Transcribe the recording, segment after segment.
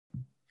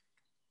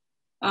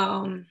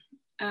um,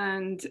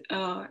 and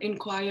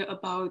inquire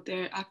about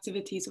their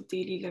activities of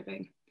daily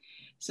living.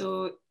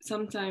 So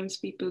sometimes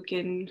people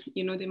can,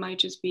 they might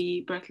just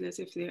be breathless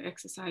if they're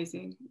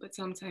exercising, but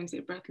sometimes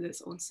they're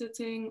breathless on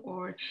sitting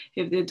or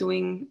if they're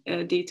doing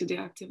day-to-day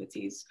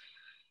activities,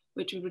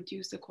 which will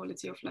reduce the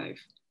quality of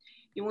life.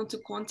 You want to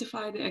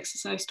quantify the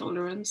exercise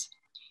tolerance.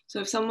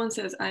 So if someone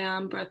says, I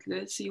am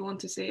breathless, you want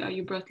to say, are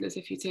you breathless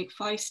if you take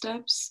 5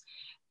 steps?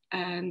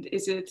 And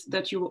is it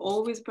that you were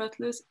always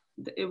breathless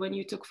when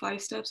you took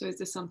 5 steps, or is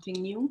this something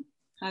new?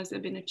 Has there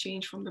been a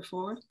change from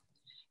before?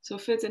 So a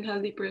fit and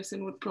healthy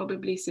person would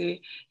probably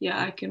say,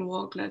 yeah, I can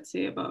walk, let's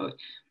say about,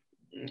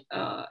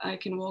 I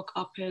can walk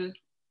uphill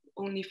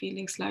only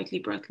feeling slightly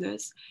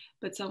breathless.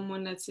 But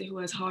someone, let's say, who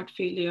has heart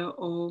failure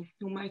or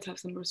who might have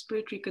some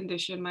respiratory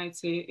condition might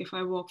say, if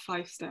I walk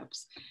 5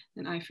 steps,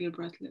 then I feel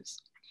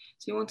breathless.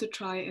 So you want to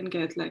try and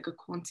get like a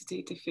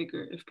quantitative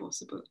figure if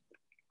possible.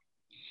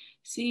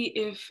 See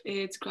if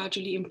it's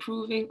gradually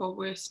improving or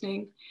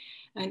worsening,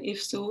 and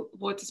if so,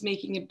 what is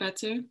making it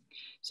better.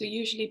 So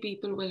usually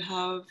people will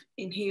have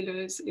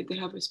inhalers if they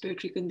have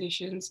respiratory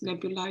conditions,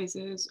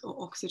 nebulizers or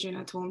oxygen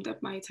at home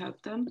that might help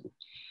them.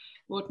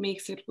 What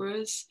makes it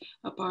worse,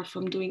 apart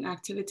from doing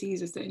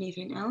activities, is there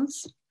anything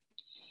else?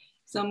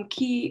 Some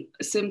key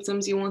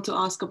symptoms you want to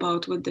ask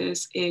about with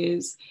this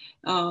is,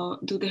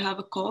 do they have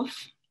a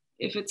cough?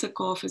 If it's a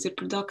cough, is it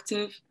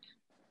productive?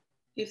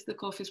 If the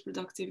cough is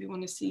productive, you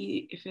want to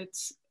see if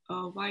it's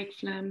white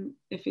phlegm,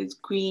 if it's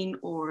green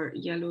or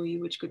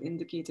yellowy, which could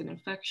indicate an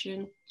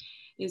infection.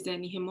 Is there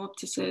any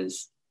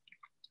hemoptysis?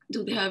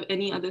 Do they have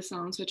any other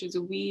sounds such as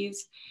a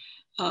wheeze,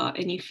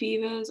 any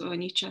fevers or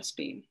any chest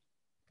pain?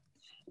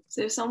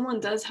 So if someone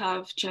does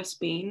have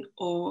chest pain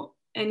or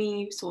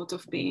any sort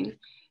of pain,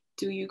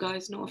 do you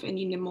guys know of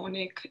any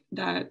mnemonic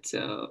that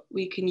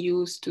we can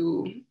use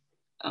to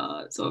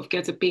sort of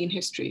get a pain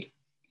history?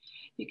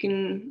 You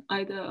can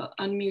either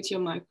unmute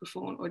your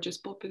microphone or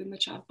just pop it in the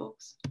chat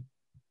box.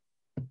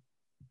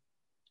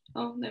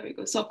 Oh, there we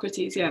go.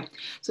 Socrates, yeah.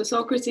 So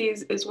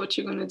Socrates is what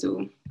you're gonna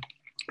do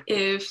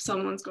if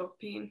someone's got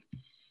pain.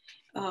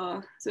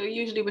 So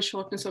usually with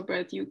shortness of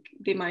breath,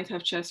 they might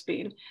have chest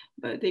pain,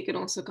 but they can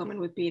also come in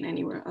with pain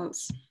anywhere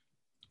else.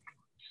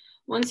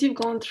 Once you've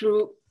gone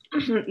through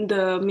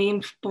the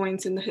main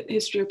points in the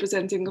history of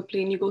presenting a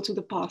pain, you go to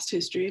the past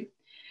history.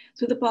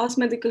 So the past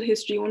medical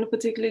history, you want to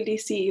particularly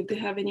see if they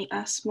have any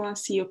asthma,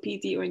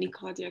 COPD, or any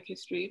cardiac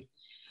history.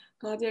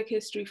 Cardiac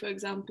history, for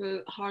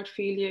example, heart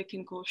failure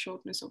can cause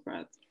shortness of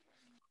breath.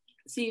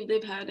 See if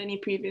they've had any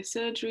previous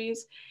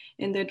surgeries.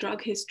 In their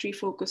drug history,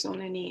 focus on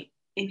any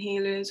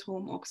inhalers,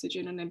 home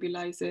oxygen or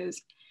nebulizers,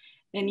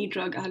 any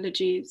drug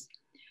allergies.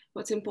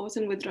 What's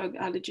important with drug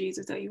allergies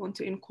is that you want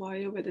to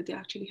inquire whether they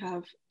actually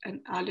have an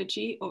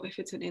allergy or if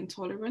it's an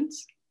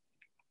intolerance.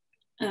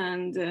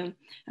 And an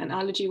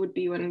allergy would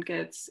be when it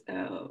gets,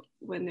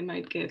 when they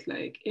might get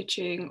like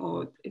itching,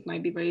 or it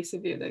might be very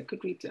severe that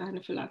could lead to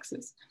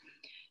anaphylaxis.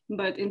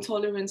 But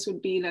intolerance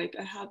would be like,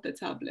 I have the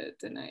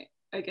tablet and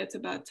I get a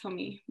bad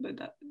tummy,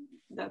 but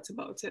that's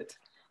about it.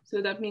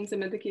 So that means the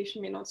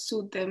medication may not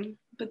suit them,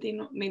 but they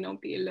may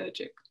not be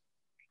allergic.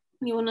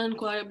 You want to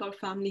inquire about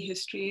family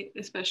history,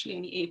 especially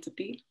any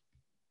atopy.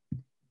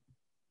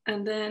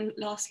 And then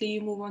lastly,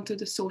 you move on to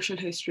the social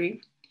history.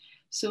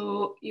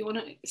 So you want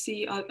to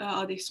see,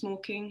 are they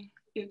smoking?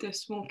 If they're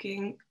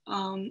smoking,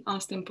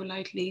 ask them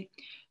politely,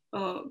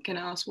 can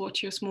I ask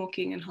what you're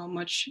smoking and how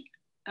much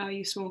are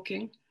you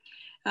smoking?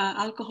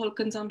 Alcohol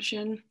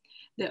consumption,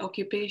 their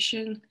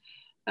occupation.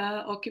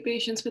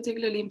 Occupation is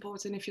particularly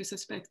important if you're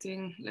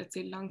suspecting, let's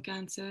say, lung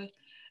cancer.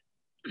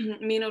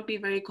 May not be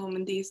very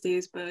common these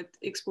days, but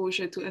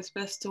exposure to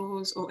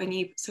asbestos or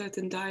any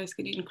certain dyes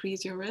can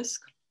increase your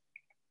risk.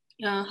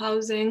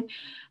 Housing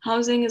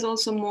is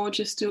also more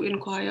just to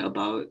inquire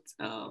about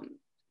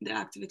the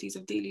activities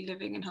of daily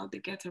living and how they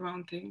get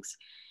around things.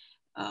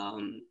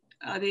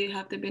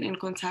 Have they been in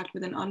contact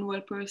with an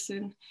unwell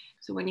person?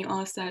 So when you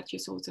ask that, you're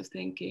sort of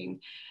thinking,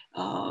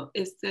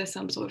 is there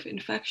some sort of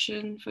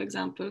infection? For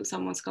example,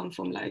 someone's come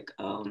from like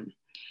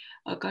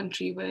a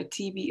country where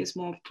TB is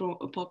more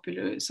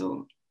popular.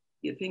 So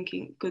you're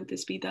thinking, could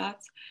this be that?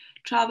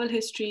 Travel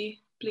history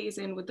plays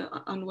in with the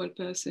unwell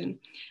person,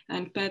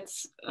 and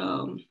pets,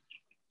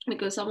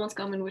 because someone's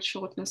coming with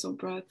shortness of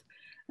breath,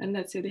 and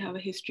let's say they have a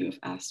history of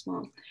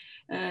asthma.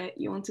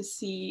 You want to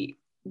see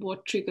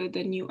what triggered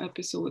the new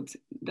episode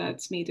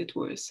that's made it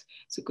worse.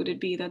 So could it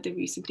be that they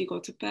recently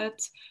got a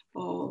pet,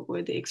 or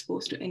were they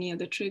exposed to any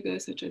other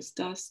triggers such as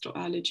dust or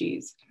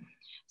allergies?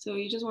 So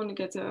you just want to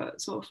get a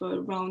sort of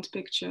a round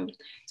picture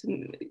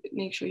to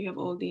make sure you have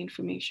all the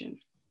information.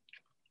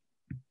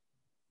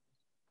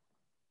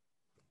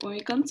 When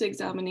it comes to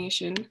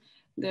examination,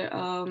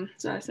 so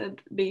I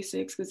said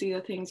basics because these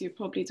are things you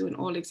probably do in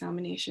all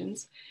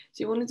examinations.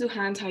 So you want to do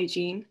hand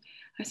hygiene.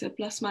 I said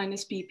plus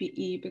minus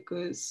PPE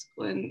because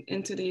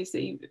in today's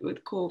day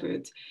with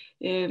COVID,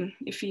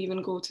 if you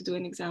even go to do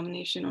an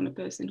examination on a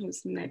person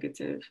who's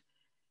negative,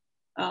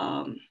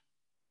 on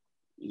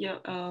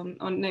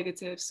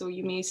negative, so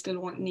you may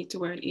still need to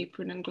wear an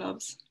apron and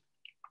gloves.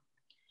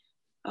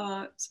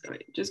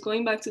 Sorry, just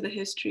going back to the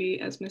history,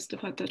 as Mr.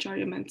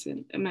 Bhattacharya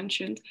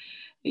mentioned,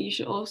 you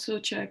should also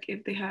check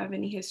if they have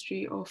any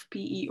history of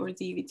PE or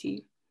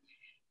DVT,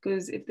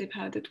 because if they've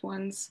had it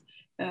once,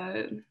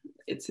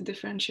 it's a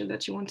differential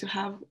that you want to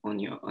have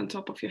on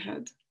top of your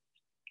head.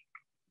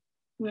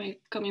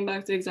 Right, coming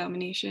back to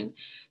examination.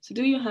 So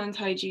do your hand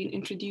hygiene,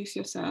 introduce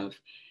yourself,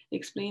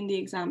 explain the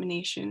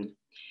examination,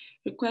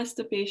 request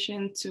the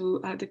patient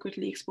to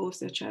adequately expose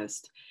their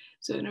chest.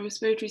 So in a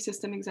respiratory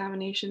system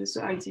examination, this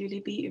would ideally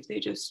be if they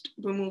just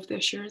remove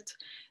their shirt.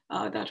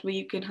 That way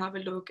you can have a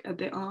look at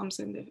their arms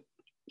and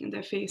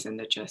their face and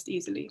their chest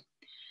easily.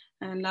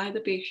 And lie the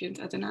patient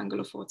at an angle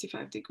of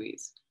 45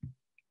 degrees.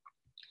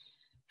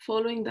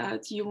 Following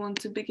that, you want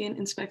to begin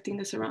inspecting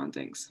the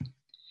surroundings.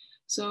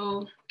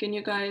 So can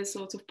you guys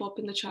sort of pop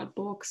in the chat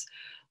box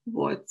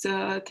what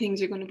things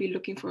you're going to be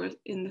looking for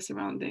in the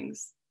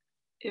surroundings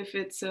if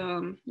it's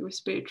a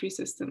respiratory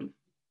system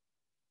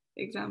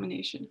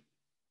examination?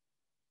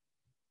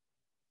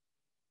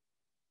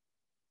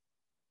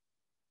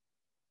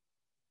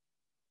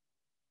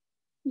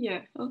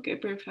 Yeah, okay,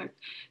 perfect.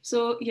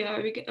 So yeah,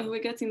 we're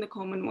getting the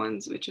common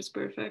ones, which is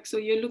perfect. So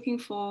you're looking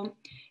for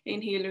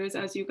inhalers,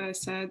 as you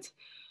guys said.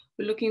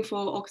 We're looking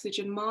for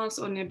oxygen masks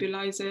or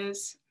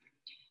nebulizers.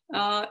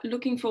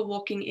 Looking for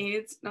walking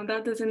aids. Now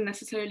that doesn't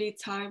necessarily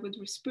tie with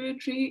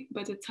respiratory,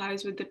 but it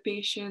ties with the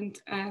patient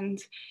and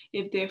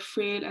if they're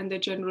frail and their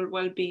general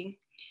well-being.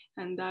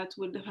 And that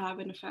would have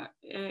an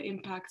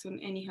impact on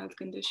any health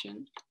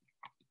condition.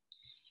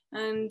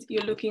 And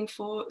you're looking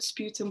for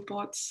sputum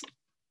pots.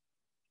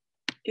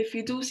 If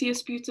you do see a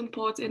sputum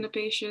pot in a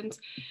patient,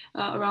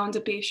 around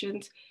a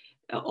patient,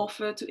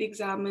 offer to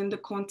examine the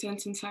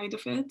contents inside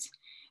of it.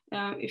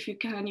 If you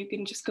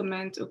can just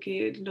comment, okay,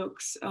 it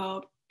looks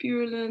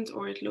purulent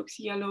or it looks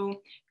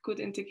yellow, could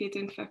indicate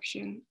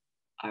infection.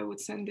 I would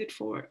send it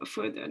for a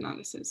further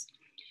analysis.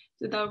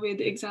 So that way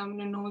the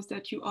examiner knows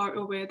that you are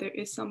aware there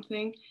is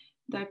something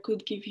that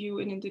could give you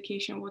an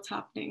indication of what's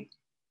happening.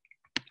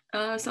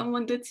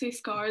 Someone did say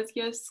scars.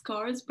 Yes,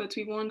 scars, but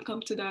we won't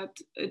come to that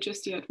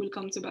just yet. We'll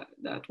come to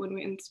that when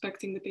we're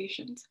inspecting the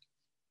patient.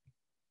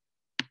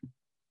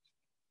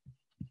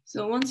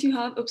 So once you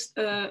have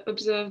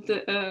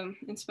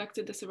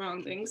inspected the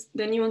surroundings,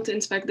 then you want to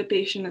inspect the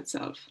patient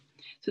itself.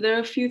 So there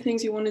are a few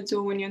things you want to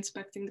do when you're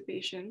inspecting the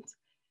patient.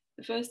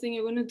 The first thing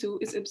you're going to do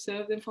is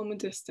observe them from a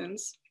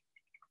distance.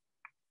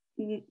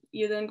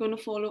 You're then going to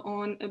follow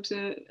on,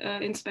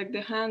 inspect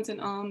their hands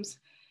and arms.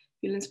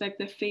 You'll inspect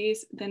their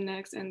face, their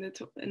necks, and the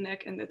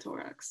neck and the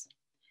thorax.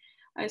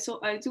 I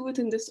do it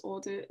in this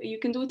order. You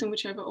can do it in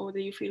whichever order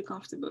you feel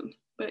comfortable.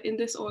 But in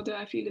this order,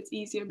 I feel it's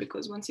easier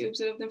because once you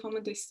observe them from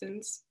a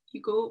distance,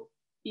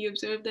 you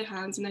observe their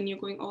hands, and then you're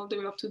going all the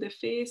way up to their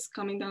face,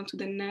 coming down to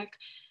the neck,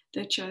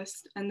 their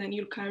chest, and then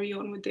you'll carry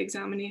on with the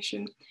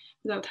examination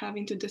without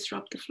having to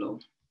disrupt the flow.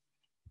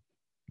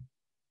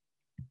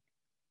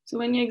 So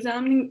when you're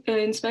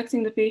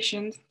inspecting the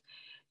patient,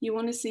 you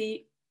want to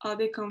see, are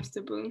they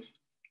comfortable?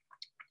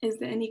 Is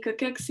there any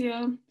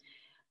cachexia?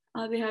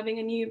 Are they having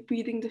any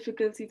breathing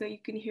difficulty that you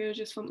can hear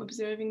just from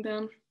observing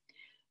them?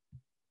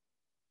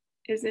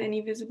 Is there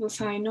any visible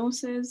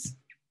cyanosis?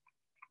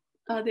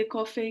 Are they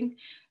coughing?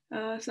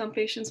 Some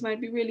patients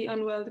might be really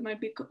unwell. They might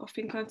be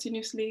coughing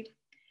continuously.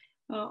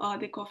 Are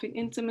they coughing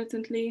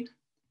intermittently?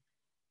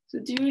 So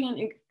during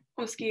an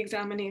OSCE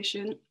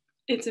examination,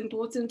 it's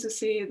important to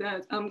say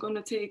that I'm going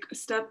to take a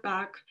step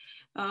back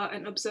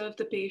and observe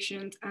the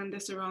patient and the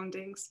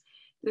surroundings.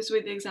 This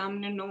way the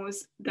examiner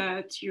knows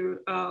that you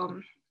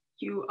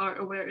are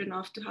aware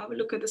enough to have a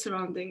look at the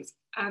surroundings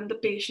and the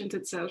patient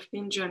itself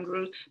in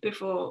general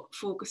before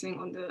focusing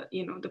on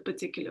the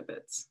particular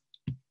bits.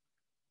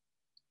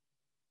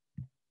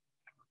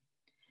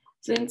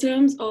 So in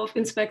terms of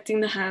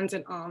inspecting the hands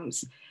and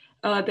arms,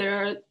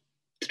 there are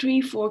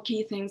 3-4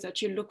 key things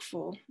that you look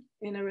for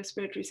in a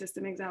respiratory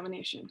system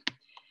examination.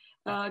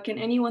 Can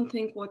anyone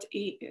think what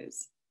A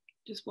is?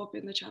 Just pop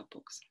in the chat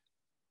box.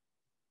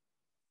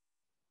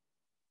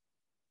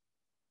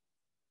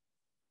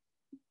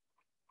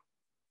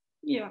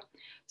 Yeah,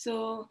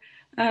 so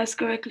as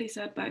correctly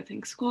said by, I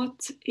think,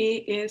 Scott, A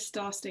is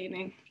star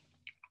staining.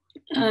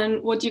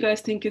 And what do you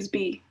guys think is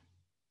B?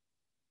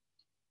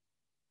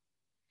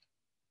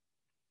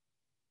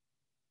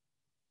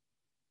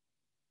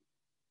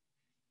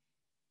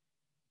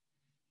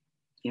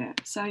 Yeah,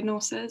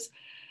 cyanosis.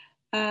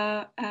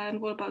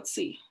 And what about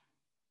C?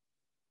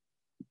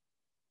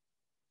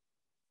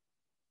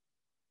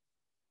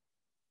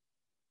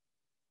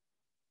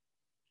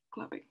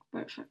 Clubbing,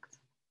 perfect.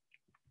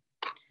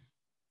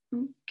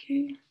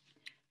 Okay,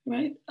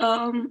 right.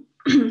 I'm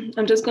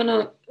just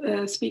gonna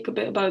speak a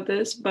bit about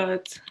this,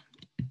 but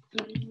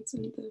it's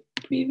in the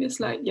previous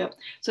slide. Yeah.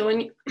 So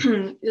when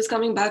you, just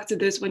coming back to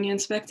this, when you're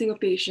inspecting a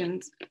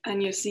patient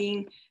and you're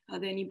seeing are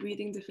there any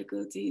breathing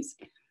difficulties,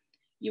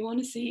 you want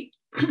to see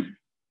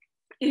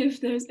if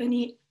there's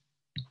any,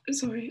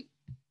 sorry,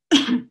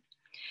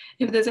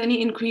 if there's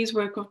any increased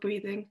work of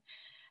breathing.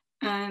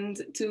 And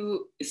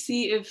to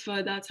see if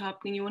that's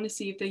happening, you want to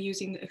see if they're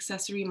using the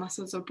accessory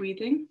muscles of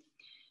breathing.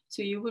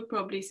 So you would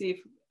probably see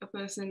if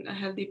a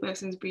healthy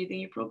person's breathing,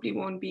 you probably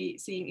won't be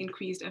seeing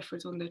increased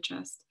effort on their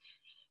chest.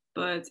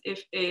 But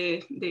if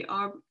they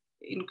are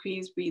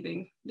increased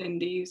breathing, then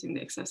they're using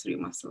the accessory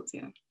muscles,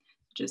 yeah.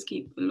 Just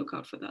keep a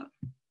lookout for that.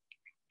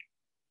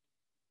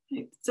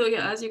 Right. So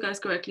yeah, as you guys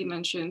correctly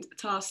mentioned,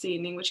 tar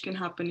staining, which can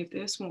happen if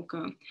they're a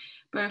smoker,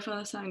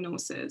 peripheral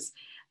cyanosis,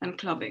 and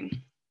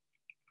clubbing.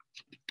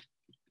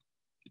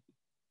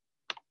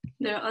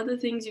 There are other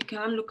things you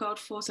can look out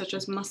for, such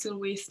as muscle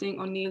wasting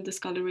or nail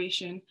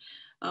discoloration,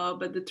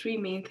 but the three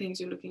main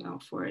things you're looking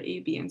out for are A,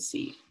 B, and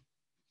C.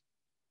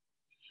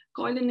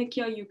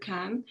 Koilonychia you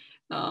can.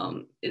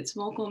 It's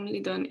more commonly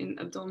done in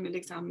abdominal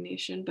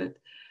examination, but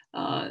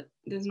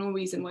there's no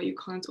reason why you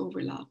can't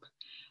overlap.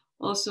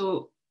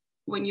 Also,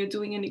 when you're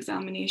doing an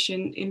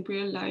examination in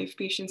real life,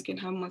 patients can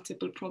have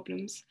multiple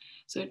problems.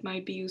 So it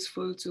might be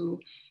useful to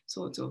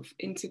sort of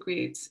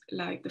integrate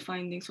like the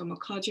findings from a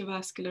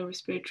cardiovascular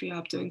respiratory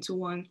abdo into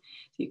one,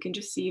 so you can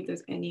just see if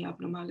there's any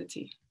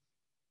abnormality.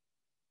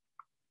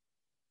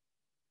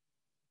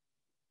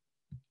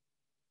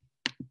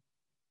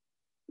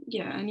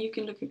 Yeah, and you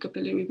can look at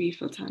capillary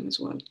refill time as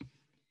well.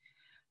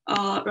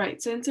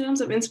 Right, so in terms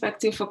of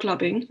inspecting for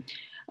clubbing,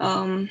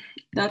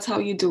 that's how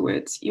you do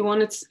it. You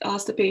want to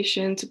ask the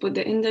patient to put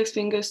the index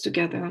fingers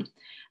together,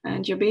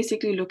 and you're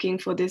basically looking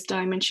for this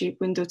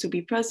diamond-shaped window to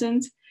be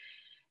present.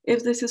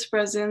 If this is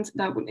present,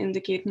 that would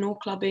indicate no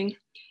clubbing.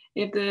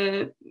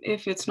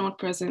 If it's not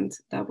present,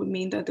 that would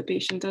mean that the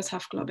patient does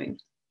have clubbing.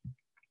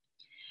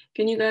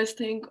 Can you guys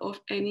think of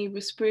any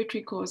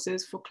respiratory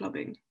causes for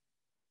clubbing?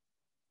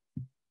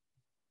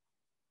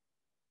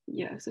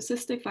 Yeah, so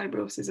cystic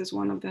fibrosis is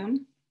one of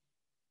them.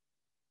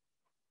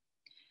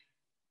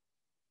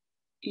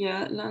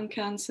 Yeah, lung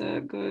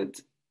cancer, good.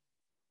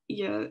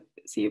 Yeah,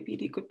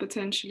 COPD could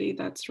potentially,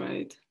 that's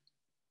right.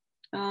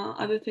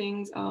 Other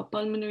things are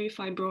pulmonary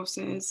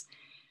fibrosis,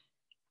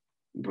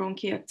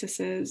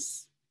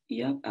 bronchiectasis,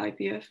 yep,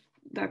 IPF,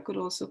 that could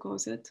also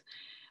cause it.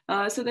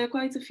 So there are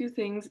quite a few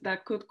things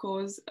that could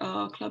cause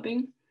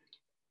clubbing.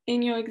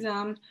 In your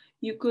exam,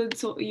 you could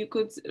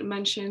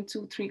mention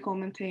 2-3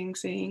 common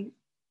things saying,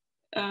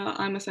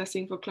 I'm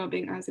assessing for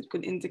clubbing as it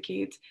could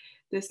indicate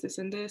this, this,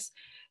 and this.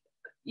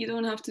 You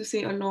don't have to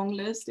say a long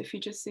list. If you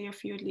just say a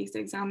few, at least the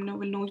examiner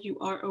will know you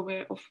are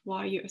aware of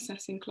why you're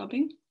assessing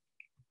clubbing.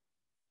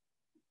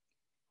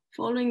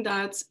 Following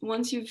that,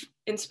 once you've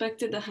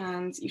inspected the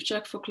hands, you've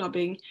checked for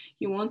clubbing,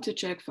 you want to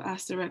check for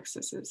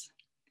asterexis.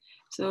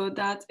 So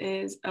that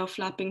is a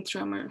flapping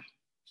tremor.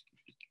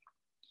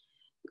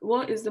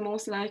 What is the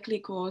most likely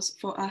cause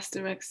for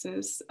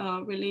asterexis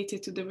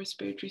related to the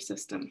respiratory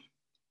system?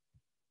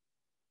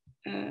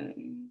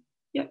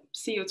 Yep,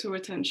 CO2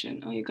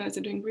 retention. Oh, you guys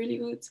are doing really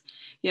good.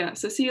 Yeah,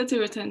 so CO2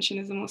 retention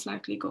is the most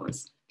likely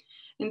cause.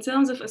 In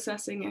terms of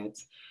assessing it,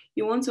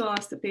 you want to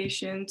ask the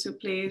patient to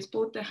place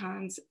both the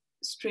hands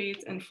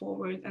straight and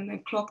forward and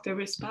then clock the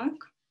wrist back.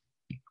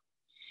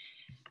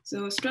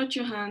 So stretch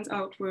your hands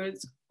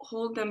outwards,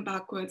 hold them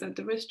backwards at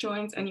the wrist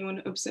joints, and you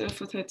want to observe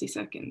for 30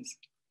 seconds.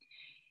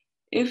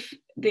 If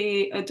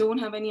they don't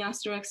have any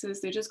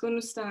asterexis, they're just going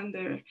to stand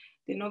there.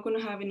 They're not going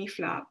to have any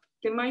flap.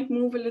 They might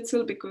move a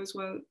little because,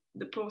 well,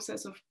 the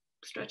process of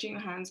stretching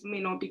your hands may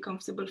not be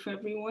comfortable for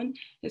everyone,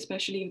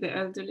 especially if they're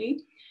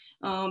elderly,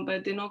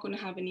 but they're not going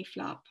to have any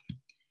flap.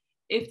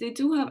 If they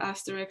do have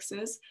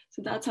asterexis,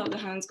 so that's how the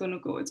hand's going to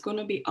go. It's going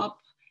to be up,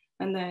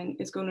 and then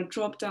it's going to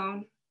drop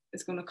down,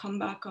 it's going to come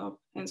back up,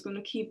 and it's going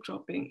to keep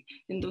dropping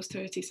in those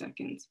 30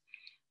 seconds.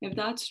 If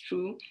that's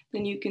true,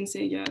 then you can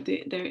say, yeah,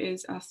 there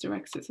is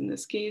asterexis in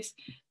this case,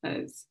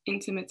 as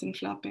intermittent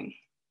flapping.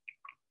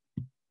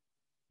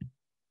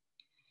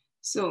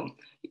 So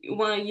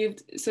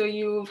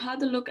you've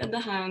had a look at the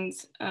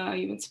hands,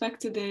 you've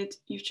inspected it,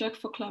 you've checked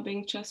for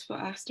clubbing, checked for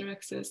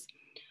asterexis.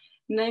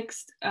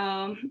 Next,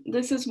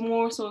 this is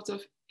more sort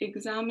of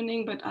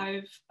examining, but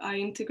I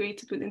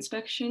integrated with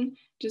inspection,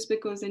 just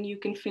because then you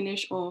can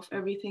finish off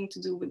everything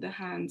to do with the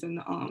hands and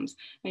the arms,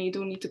 and you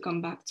don't need to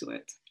come back to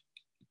it.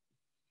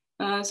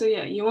 So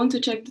yeah, you want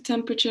to check the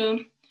temperature,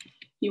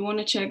 you want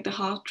to check the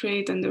heart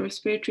rate and the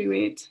respiratory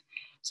rate.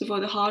 So for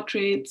the heart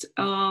rate,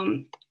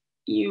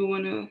 you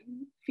want to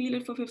feel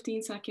it for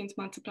 15 seconds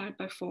multiplied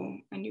by 4,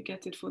 and you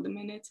get it for the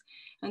minute.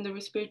 And the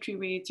respiratory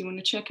rate, you want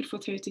to check it for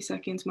 30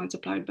 seconds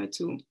multiplied by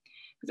 2.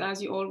 Because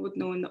as you all would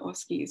know in the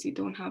OSCEs, you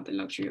don't have the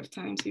luxury of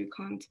time, so you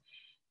can't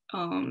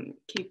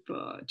keep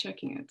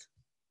checking it.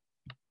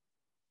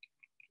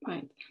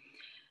 Right.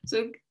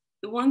 So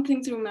the one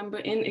thing to remember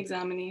in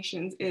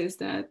examinations is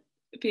that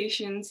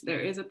there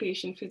is a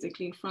patient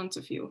physically in front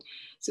of you.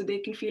 So they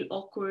can feel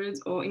awkward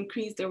or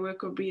increase their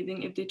work of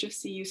breathing if they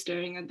just see you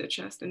staring at their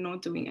chest and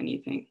not doing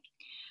anything.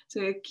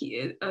 So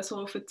a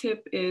sort of a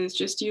tip is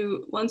just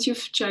once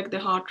you've checked the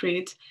heart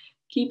rate,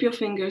 keep your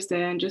fingers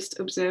there and just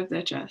observe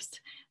their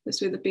chest. This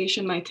way the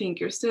patient might think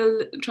you're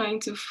still trying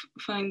to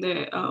find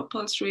the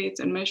pulse rate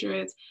and measure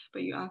it,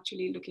 but you're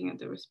actually looking at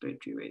the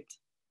respiratory rate.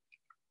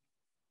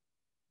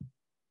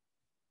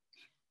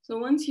 So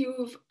once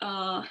you've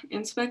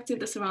inspected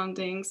the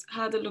surroundings,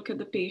 had a look at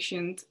the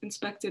patient,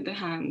 inspected the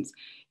hands,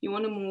 you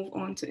want to move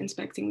on to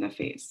inspecting the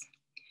face.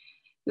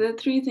 There are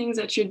three things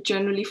that you're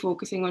generally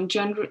focusing on.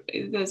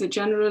 There's a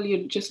general,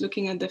 you're just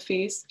looking at the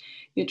face.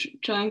 You're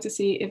trying to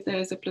see if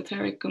there's a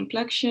plethoric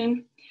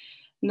complexion.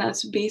 And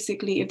that's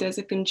basically if there's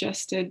a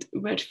congested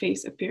red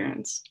face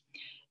appearance.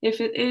 If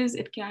it is,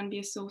 it can be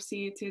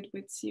associated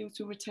with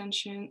CO2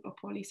 retention or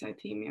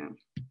polycythemia.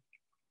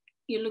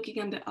 You're looking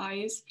at the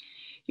eyes.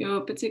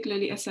 You're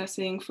particularly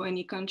assessing for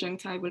any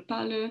conjunctival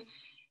pallor.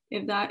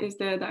 If that is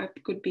there,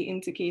 that could be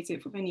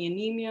indicative of any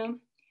anemia.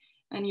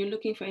 And you're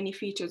looking for any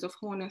features of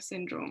Horner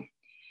syndrome.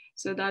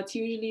 So that's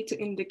usually to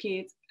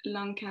indicate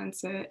lung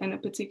cancer and a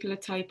particular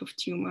type of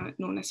tumor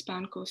known as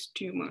Pancoast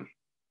tumor.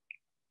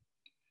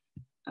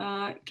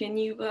 Do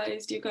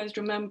you guys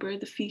remember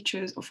the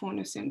features of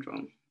Horner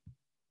syndrome?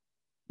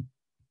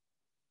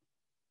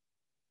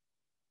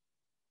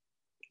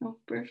 Oh,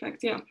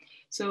 perfect, yeah.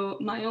 So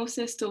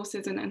meiosis,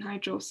 ptosis, and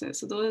anhydrosis.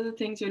 So those are the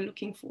things you're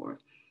looking for.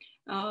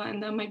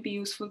 And that might be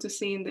useful to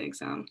see in the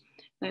exam,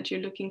 that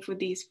you're looking for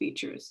these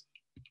features.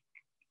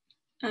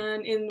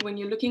 And when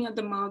you're looking at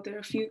the mouth, there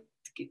are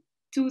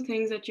two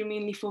things that you're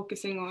mainly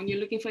focusing on. You're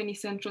looking for any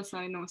central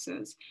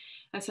cyanosis.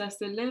 Assess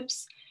the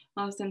lips,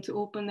 ask them to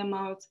open the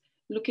mouth,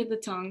 look at the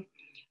tongue,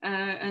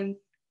 and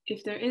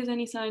if there is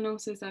any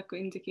cyanosis, that could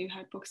indicate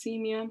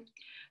hypoxemia.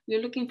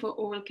 You're looking for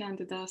oral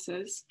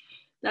candidiasis.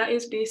 That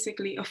is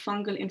basically a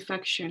fungal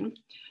infection,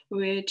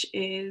 which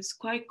is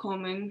quite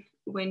common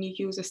when you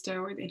use a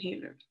steroid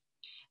inhaler.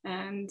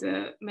 And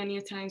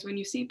many times when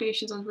you see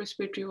patients on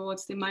respiratory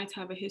wards, they might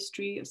have a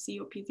history of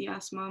COPD,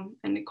 asthma,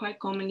 and they quite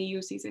commonly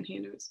use these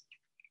inhalers.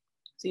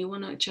 So you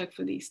want to check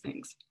for these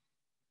things.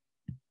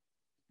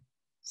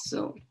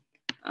 So,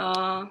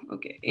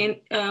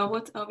 okay,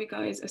 what are we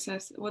guys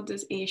assess? What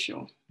does A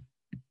show?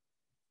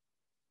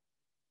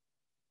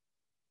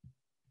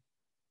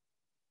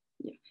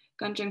 Yeah,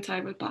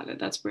 conjunctival pallor,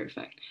 that's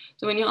perfect.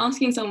 So when you're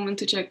asking someone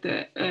to check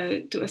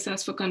to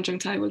assess for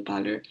conjunctival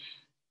pallor,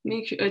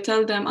 make sure,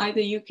 tell them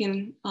either you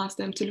can ask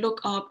them to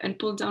look up and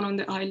pull down on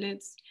the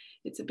eyelids.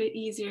 It's a bit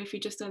easier if you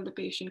just tell the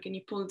patient, can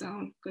you pull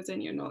down? Because then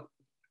you're not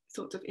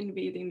sort of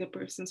invading the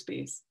person's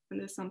space, and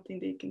there's something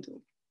they can do.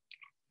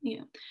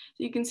 Yeah, so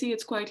you can see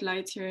it's quite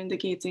light here,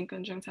 indicating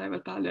conjunctival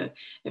pallor.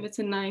 If it's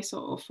a nice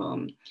sort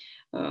of,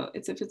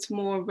 if it's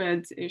more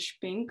reddish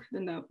pink,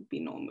 then that would be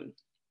normal.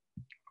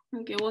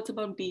 Okay, what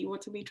about B?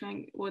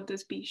 What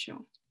does B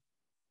show?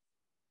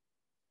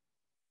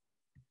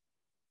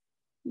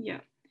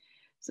 Yeah,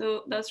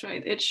 so that's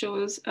right. It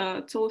shows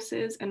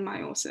ptosis and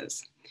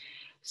meiosis.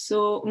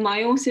 So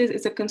meiosis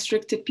is a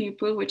constricted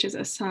pupil, which is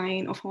a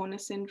sign of Horner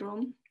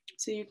syndrome.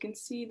 So you can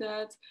see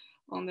that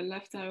on the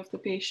left eye of the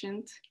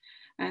patient.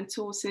 And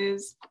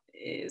ptosis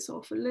is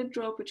sort of a lid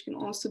drop, which can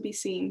also be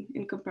seen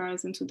in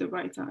comparison to the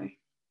right eye.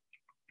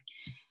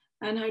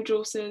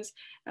 Anhydrosis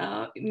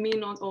may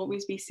not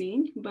always be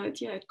seen,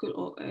 but yeah, it could.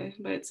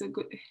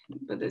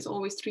 But there's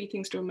always three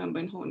things to remember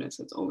in Horner,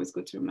 so it's always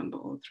good to remember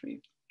all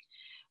three.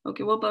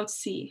 Okay, what about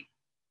C?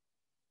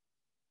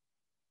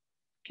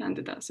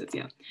 Candidiasis,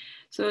 yeah.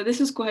 So this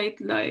is quite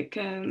like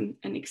an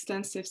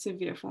extensive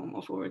severe form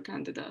of oral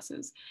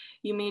candidiasis.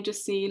 You may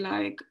just see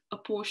like a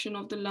portion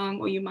of the lung,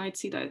 or you might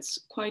see that it's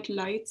quite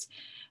light.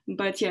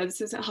 But yeah,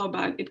 this is how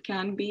bad it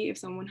can be if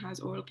someone has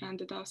oral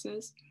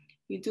candidiasis.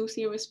 You do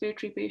see a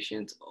respiratory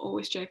patient,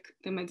 always check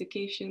the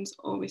medications,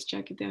 always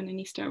check if they're on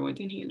any steroid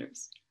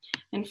inhalers.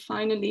 And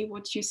finally,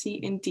 what you see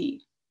in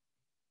D.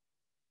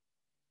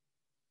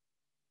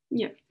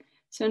 Yeah,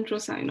 central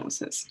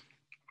cyanosis.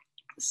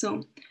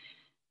 So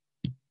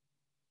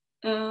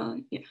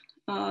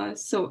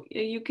so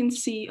you can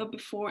see a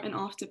before and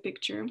after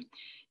picture.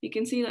 You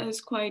can see that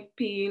it's quite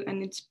pale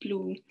and it's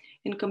blue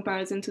in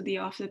comparison to the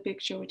after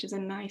picture, which is a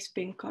nice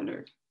pink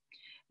color.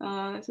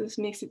 So this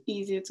makes it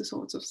easier to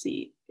sort of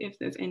see if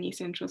there's any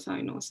central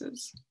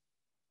cyanosis.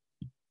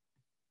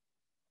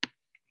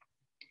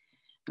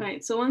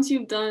 Right, so once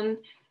you've done,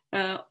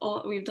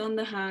 we've done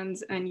the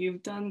hands and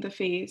you've done the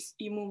face,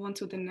 you move on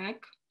to the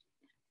neck.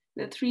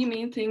 The three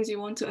main things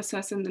you want to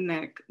assess in the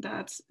neck,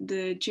 that's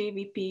the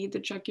JVP, the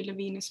jugular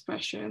venous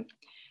pressure,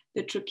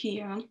 the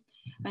trachea,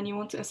 and you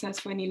want to assess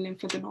for any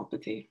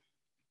lymphadenopathy.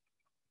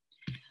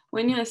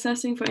 When you're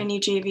assessing for any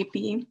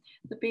JVP,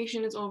 the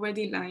patient is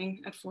already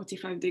lying at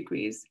 45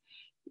 degrees,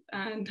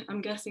 and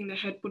I'm guessing the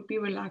head would be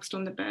relaxed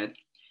on the bed.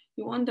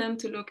 You want them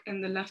to look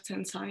in the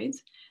left-hand side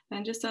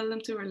and just tell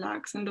them to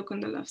relax and look on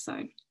the left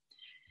side.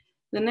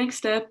 The next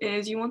step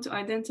is you want to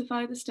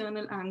identify the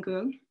sternal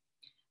angle,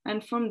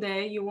 and from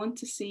there, you want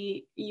to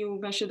see, you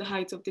measure the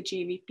height of the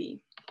JVP.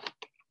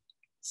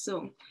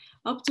 So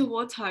up to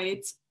what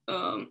height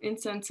in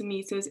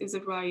centimeters is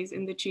a rise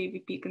in the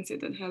JVP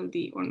considered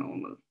healthy or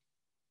normal?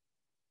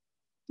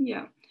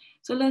 Yeah,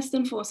 so less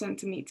than 4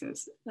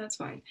 centimeters, that's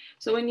fine.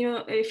 So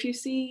if you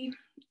see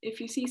if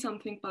you see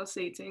something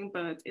pulsating,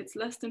 but it's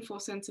less than 4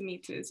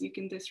 centimeters, you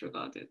can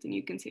disregard it and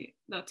you can say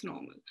that's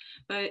normal.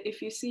 But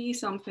if you see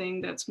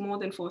something that's more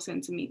than 4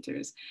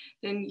 centimeters,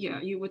 then yeah,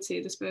 you would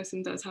say this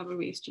person does have a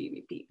raised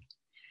GVP.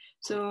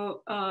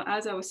 So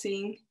as I was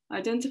saying,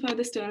 identify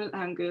the sternal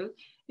angle,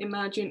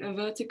 imagine a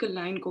vertical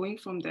line going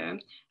from there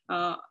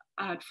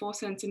at 4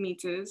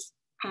 centimeters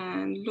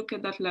and look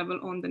at that level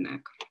on the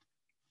neck.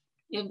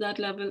 If that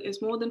level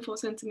is more than 4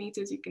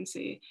 centimeters, you can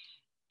say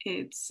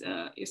it's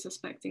you're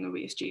suspecting a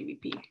raised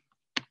JVP.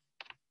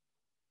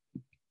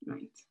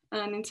 Right.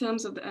 And in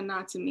terms of the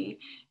anatomy,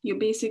 you're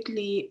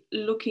basically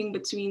looking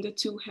between the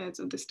two heads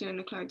of the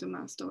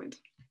sternocleidomastoid.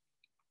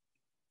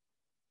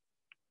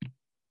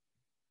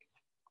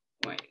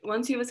 Right.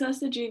 Once you've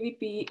assessed the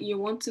JVP, you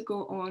want to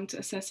go on to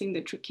assessing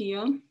the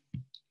trachea.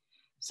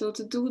 So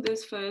to do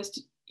this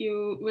first,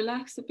 you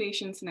relax the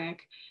patient's neck,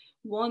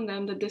 warn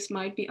them that this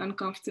might be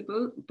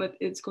uncomfortable, but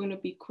it's going to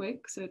be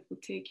quick, so it will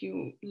take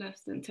you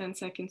less than 10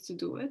 seconds to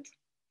do it.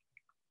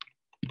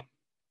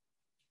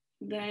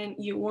 Then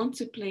you want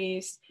to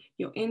place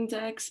your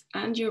index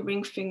and your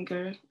ring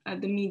finger at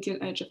the medial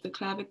edge of the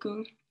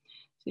clavicle.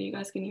 So you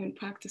guys can even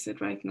practice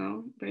it right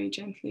now, very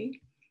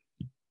gently.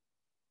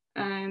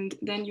 And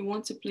then you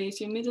want to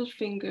place your middle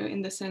finger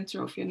in the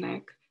center of your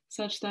neck,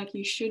 such that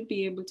you should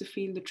be able to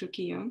feel the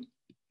trachea.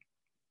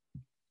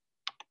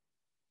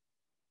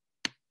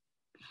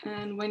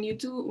 And when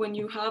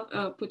you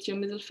have put your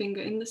middle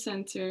finger in the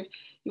center,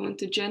 you want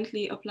to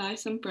gently apply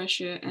some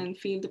pressure and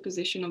feel the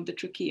position of the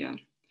trachea.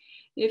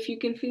 If you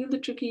can feel the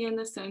trachea in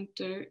the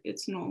center,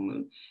 it's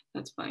normal,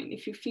 that's fine.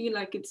 If you feel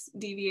like it's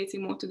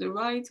deviating more to the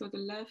right or the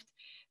left,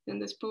 then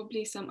there's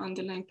probably some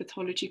underlying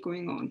pathology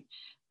going on,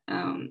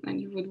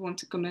 and you would want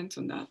to comment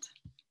on that.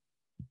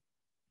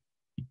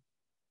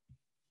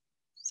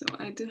 So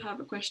I do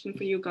have a question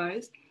for you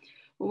guys.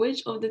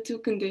 Which of the two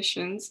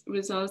conditions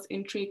results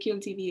in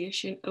tracheal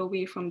deviation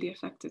away from the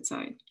affected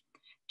side?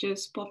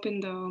 Just pop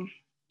in the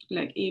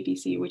like A, B,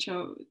 C, which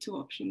are two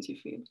options you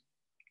feel.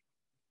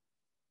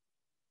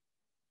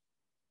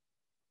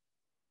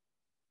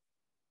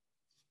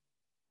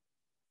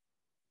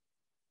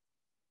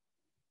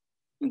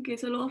 Okay,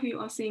 so a lot of you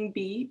are saying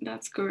B,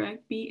 that's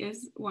correct. B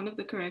is one of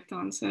the correct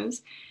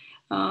answers.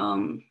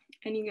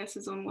 Any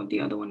guesses on what the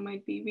other one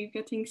might be? We're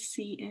getting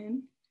C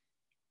in.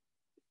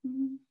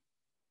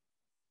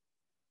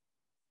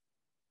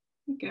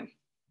 Okay,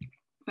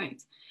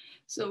 right.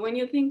 So when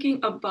you're thinking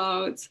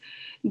about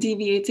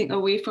deviating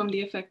away from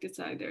the affected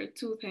side, there are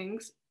two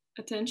things: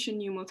 attention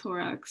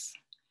pneumothorax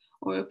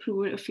or a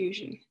pleural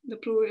effusion. The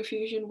pleural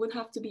effusion would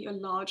have to be a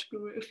large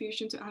pleural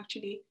effusion to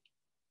actually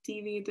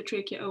deviate the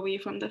trachea away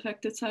from the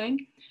affected side.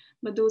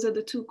 But those are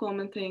the two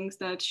common things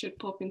that should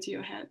pop into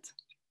your head.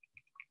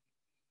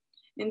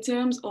 In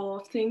terms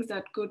of things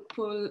that could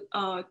pull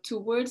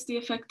towards the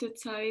affected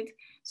side,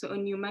 so a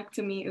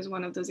pneumectomy is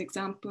one of those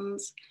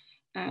examples.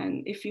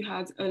 And if you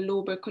had a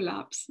lobar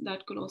collapse,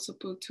 that could also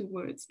pull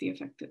towards the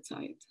affected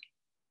side.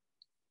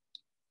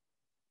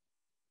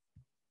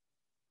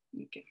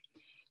 Okay,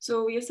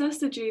 so we assess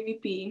the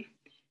JVP,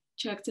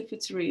 checked if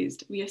it's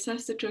raised. We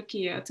assess the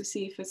trachea to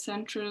see if it's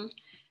central.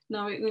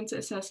 Now we're going to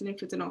assess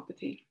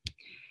lymphadenopathy.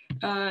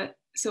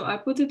 So I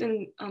put it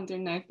in under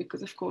neck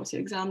because of course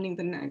you're examining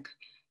the neck.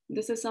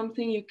 This is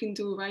something you can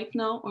do right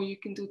now, or you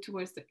can do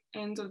towards the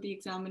end of the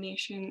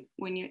examination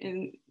when you're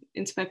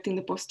inspecting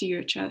the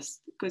posterior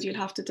chest, because you'll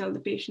have to tell the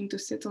patient to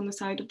sit on the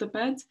side of the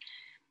bed.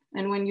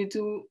 And when you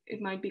do,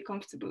 it might be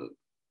comfortable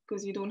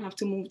because you don't have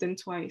to move them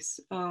twice.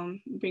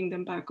 Bring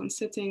them back on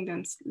sitting,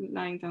 then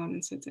lying down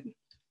and sitting.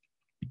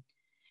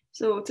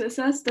 So to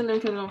assess the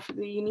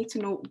lymphadenopathy, you need to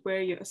know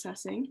where you're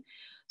assessing.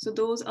 So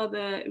those are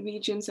the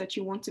regions that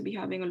you want to be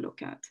having a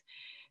look at.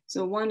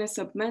 So one is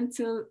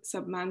submental,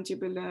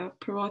 submandibular,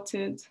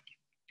 parotid,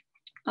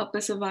 upper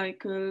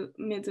cervical,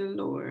 middle,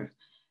 lower,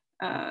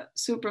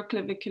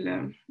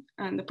 supraclavicular,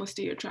 and the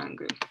posterior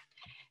triangle.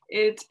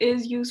 It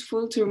is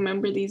useful to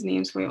remember these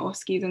names for your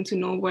OSCEs and to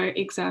know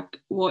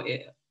what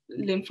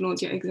lymph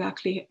nodes you're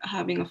exactly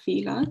having a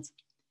feel at.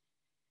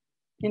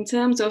 In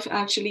terms of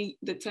actually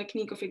the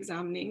technique of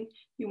examining,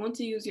 you want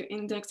to use your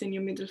index and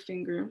your middle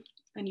finger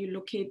and you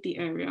locate the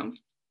area.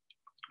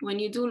 When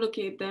you do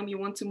locate them, you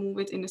want to move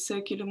it in a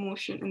circular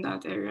motion in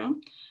that area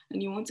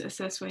and you want to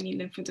assess for any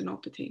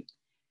lymphadenopathy.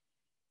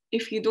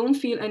 If you don't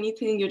feel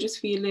anything, you're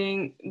just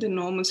feeling the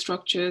normal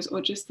structures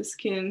or just the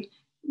skin,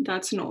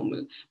 that's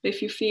normal. But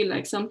if you feel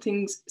like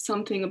something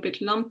a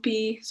bit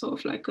lumpy, sort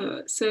of like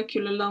a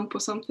circular lump or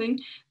something,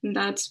 then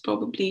that's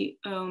probably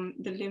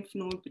the lymph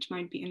node which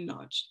might be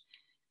enlarged.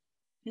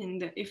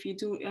 And if you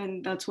do,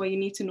 and that's why you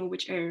need to know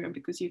which area,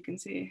 because you can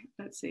say,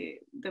 let's say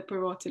the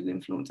parotid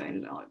lymph nodes are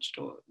enlarged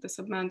or the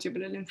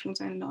submandibular lymph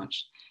nodes are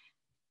enlarged.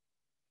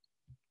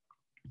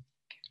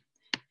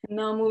 And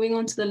now moving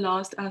on to the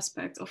last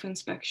aspect of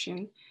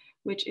inspection,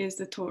 which is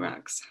the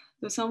thorax.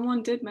 So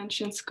someone did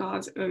mention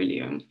scars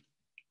earlier.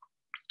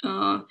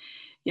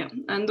 Yeah,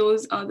 and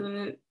those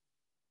are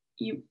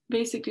you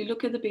basically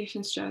look at the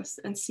patient's chest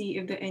and see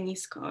if there are any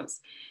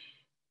scars.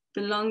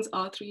 The lungs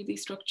are 3D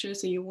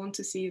structures, so you want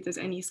to see if there's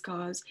any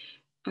scars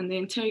on the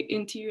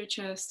interior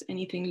chest,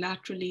 anything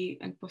laterally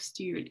and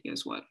posteriorly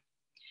as well.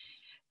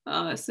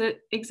 So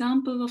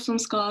example of some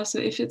scars, so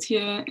if it's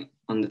here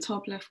on the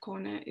top left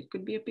corner, it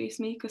could be a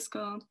pacemaker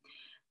scar.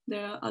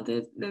 There are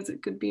others,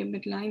 it could be a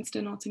midline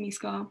stenotomy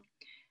scar.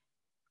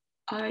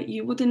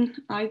 You wouldn't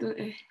either,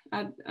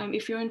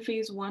 if you're in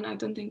phase 1, I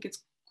don't think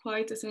it's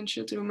quite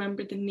essential to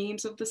remember the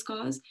names of the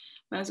scars,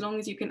 but as long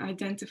as you can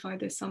identify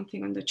there's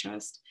something on the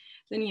chest,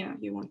 then yeah,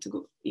 you want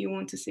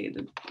to say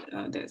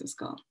that there's a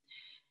scar.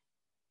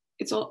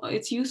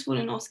 It's useful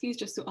in OSCEs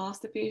just to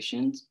ask the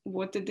patient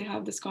what did they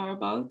have the scar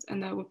about,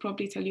 and that would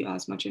probably tell you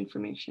as much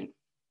information.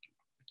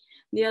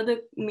 The other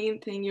main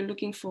thing you're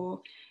looking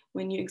for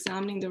when you're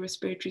examining the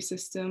respiratory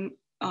system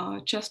are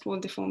chest wall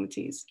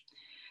deformities.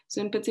 So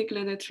in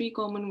particular, there are 3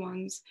 common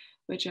ones,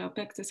 which are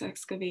pectus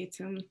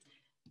excavatum,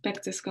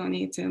 pectus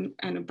carnatum,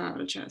 and a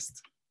barrel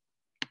chest.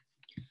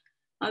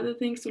 Other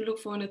things to look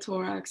for in a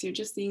thorax, you're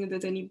just seeing if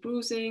there's any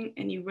bruising,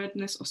 any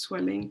redness or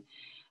swelling.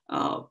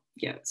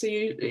 Yeah, so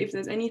if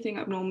there's anything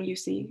abnormal you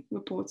see,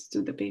 report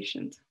to the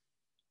patient.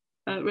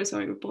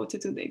 Report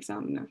it to the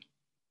examiner.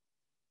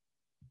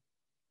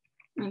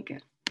 Okay,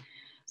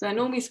 so I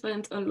know we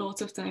spent a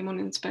lot of time on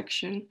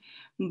inspection,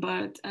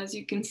 but as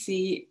you can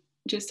see,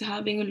 just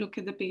having a look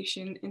at the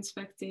patient,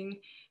 inspecting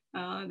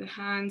the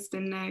hands, the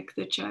neck,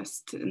 the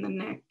chest, and the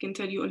neck can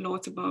tell you a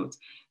lot about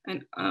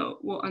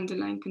what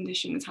underlying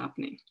condition is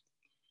happening.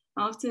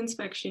 After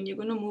inspection, you're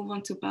going to move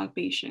on to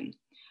palpation.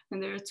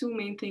 And there are 2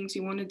 main things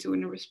you want to do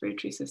in a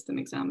respiratory system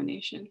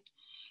examination.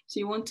 So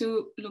you want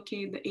to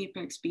locate the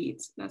apex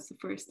beats. That's the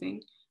first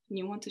thing. And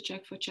you want to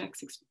check for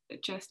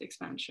chest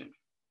expansion.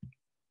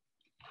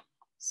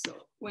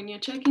 So when you're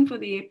checking for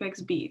the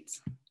apex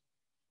beats,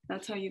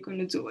 that's how you're going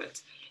to do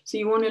it. So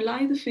you want to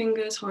lie the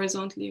fingers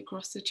horizontally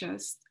across the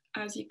chest,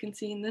 as you can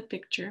see in the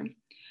picture,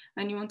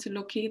 and you want to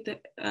locate the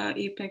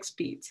apex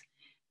beat.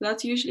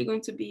 That's usually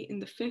going to be in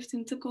the 5th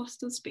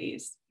intercostal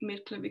space,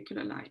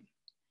 mid-clavicular line.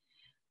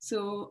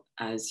 So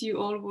as you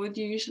all would,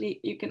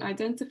 you can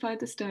identify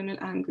the sternal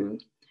angle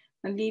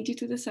and lead you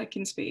to the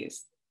 2nd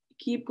space.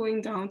 Keep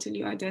going down till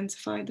you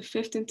identify the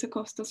 5th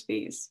intercostal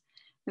space,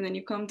 and then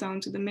you come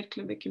down to the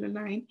mid-clavicular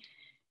line.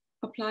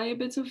 Apply a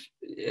bit of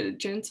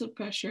gentle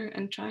pressure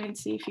and try and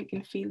see if you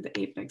can feel the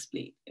apex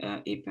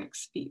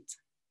beat.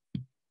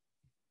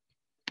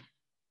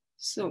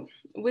 So,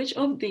 which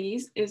of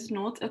these is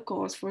not a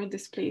cause for a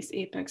displaced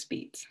apex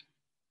beat?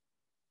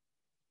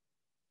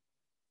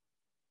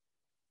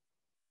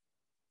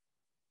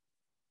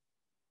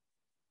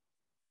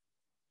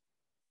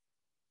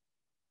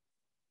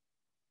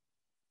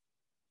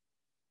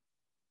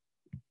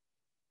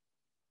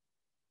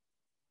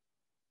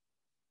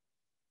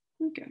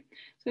 Okay,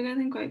 so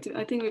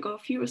I think we got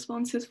a few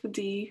responses for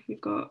D.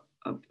 We've got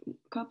a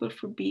couple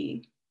for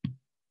B.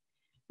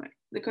 Right.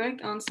 The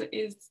correct answer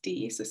is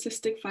D. So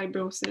cystic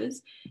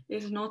fibrosis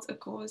is not a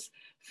cause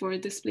for a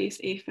displaced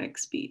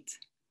apex beat.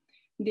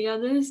 The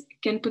others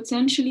can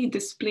potentially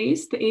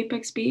displace the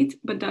apex beat,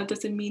 but that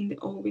doesn't mean they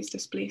always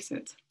displace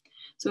it.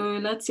 So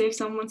let's say if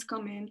someone's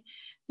come in,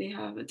 they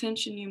have a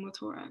tension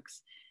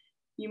pneumothorax.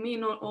 You may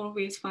not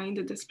always find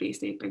a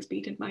displaced apex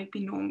beat. It might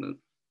be normal,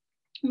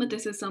 but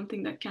this is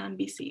something that can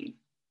be seen.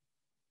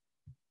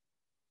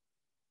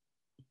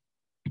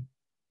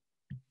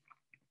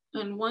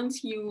 And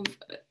once you've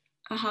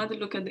had a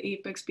look at the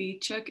apex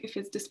beat, check if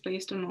it's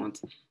displaced or not.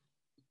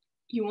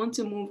 You want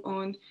to move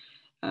on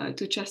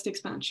to chest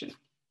expansion.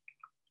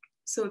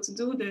 So to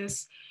do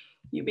this,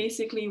 you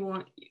basically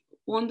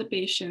warn the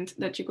patient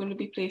that you're going to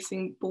be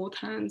placing both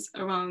hands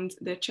around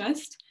their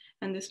chest,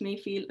 and this may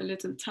feel a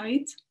little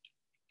tight.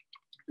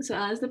 So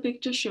as the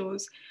picture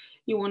shows,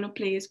 you want to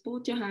place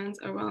both your hands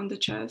around the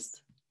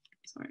chest,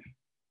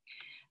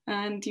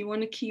 and you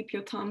want to keep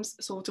your thumbs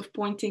sort of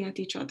pointing at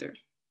each other.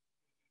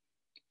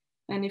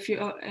 And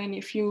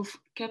if you've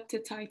kept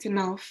it tight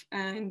enough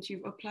and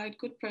you've applied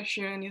good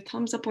pressure and your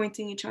thumbs are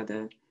pointing each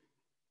other,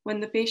 when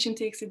the patient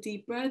takes a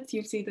deep breath,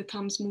 you'll see the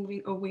thumbs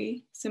moving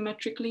away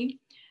symmetrically.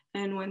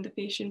 And when the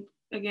patient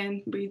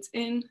again breathes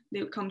in,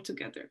 they'll come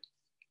together.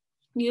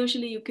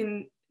 Usually you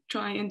can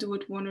try and do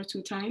it 1 or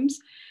 2 times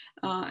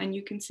and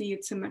you can see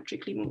it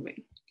symmetrically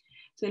moving.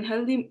 So in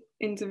healthy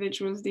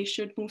individuals, they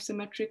should move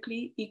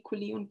symmetrically,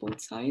 equally on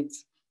both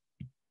sides.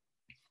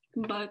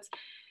 But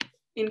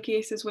in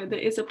cases where there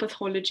is a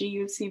pathology,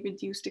 you'll see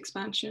reduced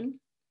expansion.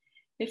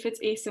 If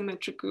it's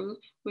asymmetrical,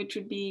 which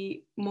would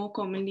be more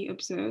commonly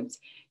observed,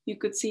 you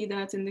could see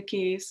that in the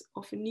case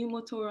of a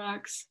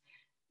pneumothorax,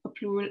 a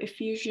pleural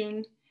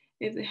effusion,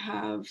 if they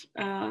have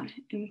an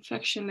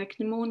infection like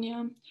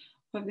pneumonia,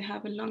 or if they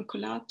have a lung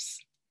collapse.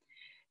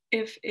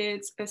 If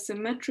it's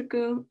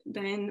asymmetrical,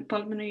 then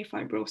pulmonary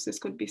fibrosis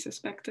could be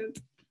suspected.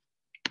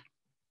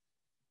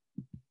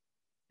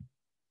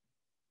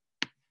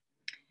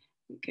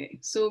 Okay,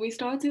 so we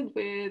started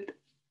with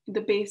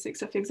the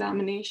basics of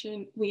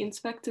examination. We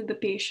inspected the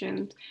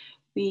patient.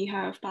 We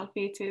have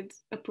palpated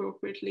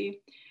appropriately.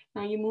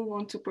 Now you move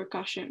on to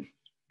percussion.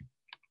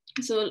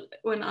 So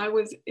when I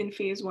was in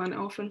phase one, I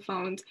often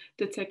found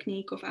the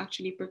technique of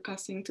actually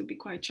percussing to be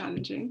quite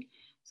challenging.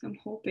 So I'm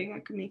hoping I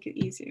can make it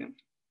easier.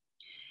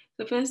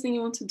 The first thing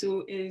you want to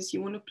do is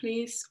you want to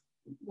place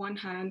one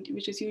hand,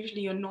 which is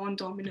usually your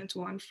non-dominant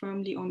one,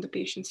 firmly on the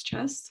patient's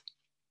chest.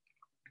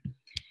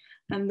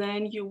 And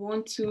then you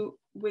want to,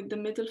 with the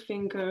middle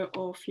finger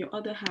of your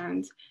other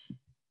hand,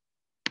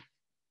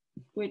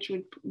 which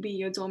would be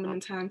your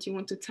dominant hand, you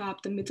want to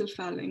tap the middle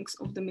phalanx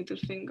of the middle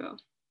finger.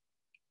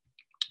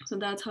 So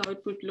that's how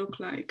it would look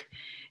like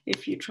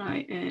if you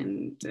try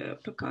and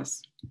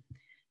percuss.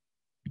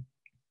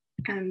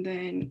 And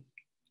then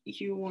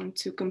you want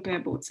to compare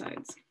both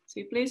sides. So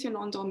you place your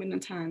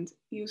non-dominant hand,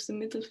 use the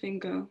middle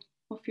finger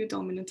of your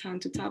dominant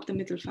hand to tap the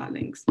middle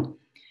phalanx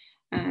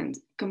and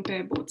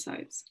compare both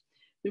sides.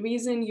 The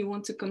reason you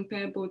want to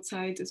compare both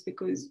sides is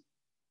because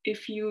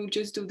if you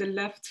just do the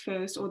left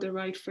first or the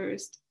right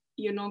first,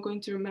 you're not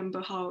going to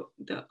remember how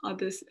the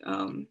others,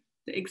 the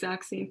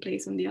exact same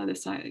place on the other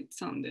side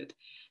sounded.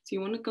 So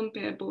you want to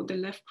compare both the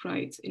left,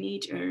 right in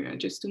each area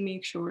just to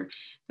make sure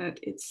that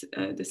it's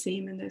the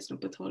same and there's no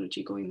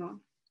pathology going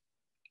on.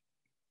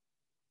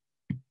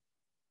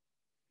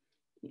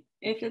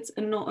 If it's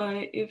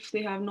if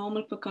they have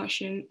normal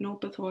percussion, no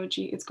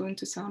pathology, it's going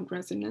to sound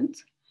resonant.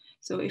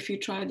 So if you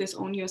try this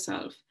on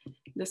yourself,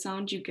 the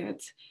sound you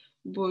get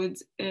would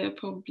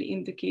probably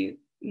indicate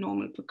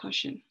normal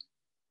percussion.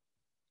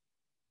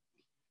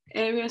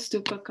 Areas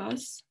to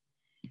percuss.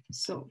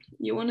 So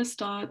you want to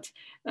start,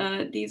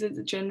 these are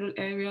the general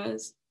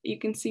areas. You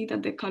can see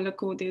that they're color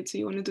coded. So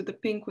you want to do the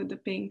pink with the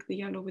pink, the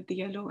yellow with the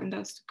yellow, and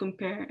that's to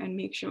compare and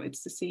make sure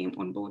it's the same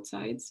on both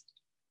sides.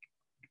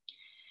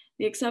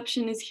 The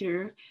exception is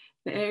here.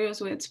 The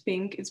areas where it's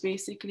pink is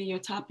basically you're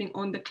tapping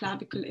on the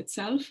clavicle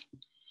itself.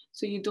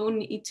 So you don't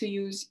need to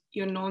use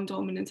your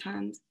non-dominant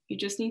hand. You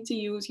just need to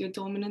use your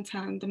dominant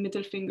hand, the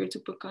middle finger, to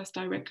percuss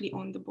directly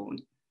on the bone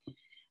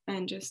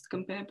and just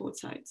compare both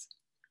sides.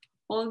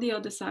 All the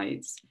other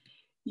sides,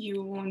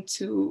 you want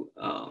to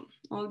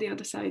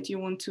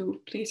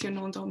place your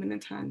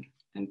non-dominant hand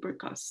and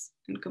percuss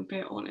and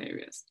compare all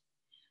areas.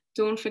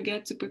 Don't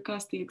forget to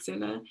percuss the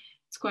axilla.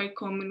 It's quite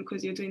common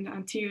because you're doing the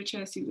anterior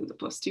chest, you do the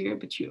posterior,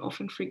 but you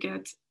often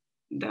forget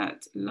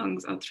that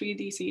lungs are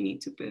 3D, so you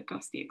need to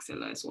percuss the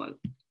axilla as well.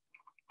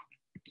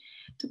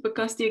 To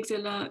percuss the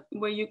axilla,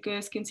 where you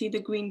guys can see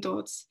the green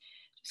dots,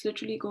 just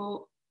literally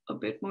go a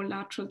bit more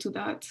lateral to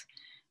that.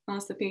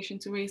 Ask the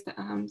patient to raise the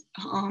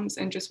arms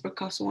and just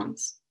percuss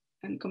once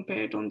and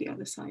compare it on the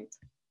other side.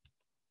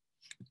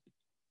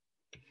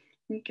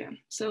 Okay,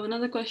 so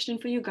another question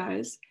for you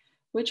guys.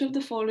 Which of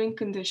the following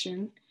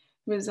condition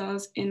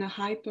results in a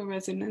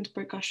hyperresonant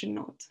percussion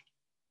note?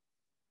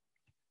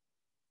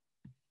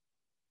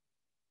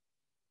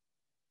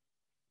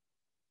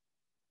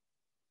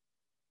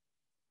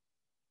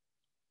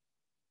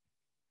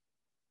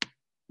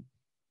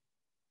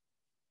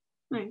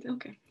 Right,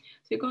 okay.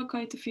 So you got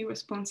quite a few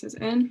responses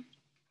in.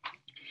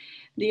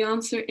 The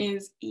answer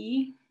is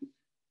E,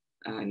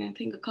 and I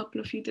think a couple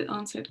of you did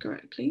answer it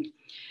correctly.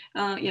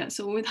 Yeah,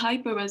 so with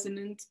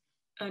hyperresonant,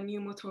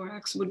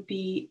 pneumothorax would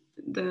be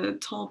the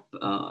top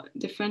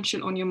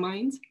differential on your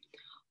mind.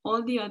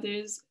 All the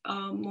others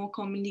more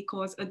commonly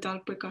cause a dull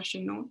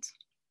percussion note.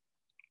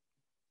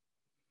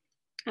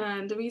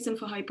 And the reason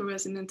for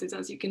hyperresonant is,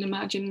 as you can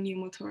imagine, in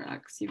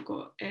pneumothorax, you've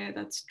got air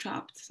that's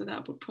trapped, so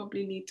that would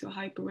probably lead to a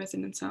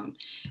hyperresonant sound.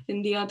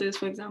 In the others,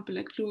 for example,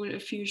 like pleural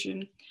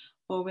effusion,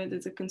 or where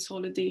there's a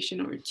consolidation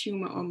or a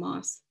tumor or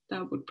mass,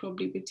 that would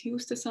probably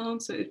reduce the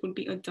sound, so it would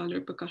be a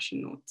duller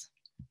percussion note.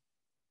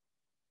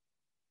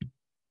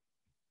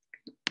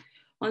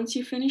 Once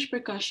you finish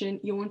percussion,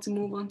 you want to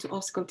move on to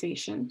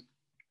auscultation.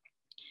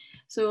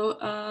 So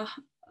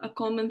a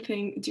common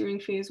thing during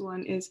phase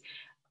one is,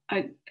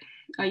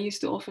 I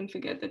used to often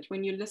forget that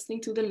when you're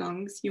listening to the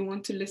lungs, you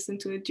want to listen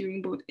to it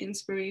during both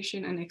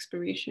inspiration and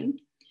expiration.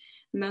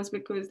 And that's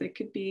because there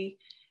could be,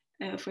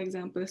 for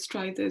example, a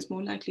stridor is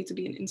more likely to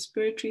be an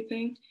inspiratory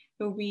thing.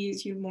 A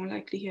wheeze you're more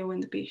likely hear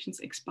when the patient's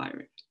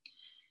expiring.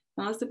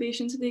 Now ask the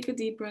patient to take a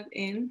deep breath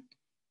in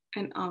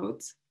and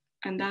out,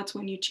 and that's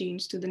when you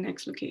change to the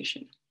next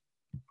location.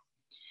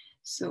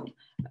 So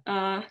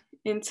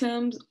in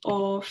terms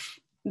of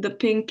the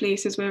pink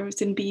places where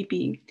it's in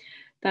BB,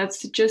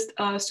 that's just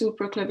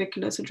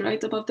supraclavicular, so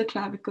right above the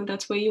clavicle,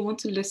 that's where you want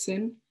to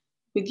listen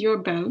with your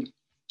bell.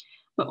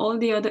 But all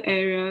the other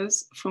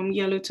areas from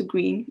yellow to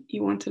green,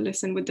 you want to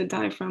listen with the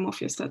diaphragm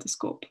of your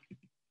stethoscope.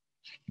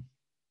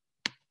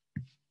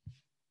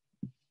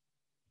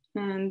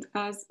 And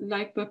as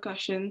like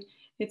percussion,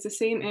 it's the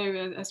same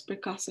area as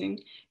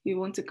percussing. You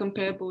want to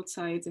compare both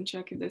sides and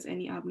check if there's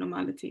any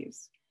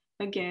abnormalities.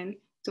 Again,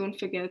 don't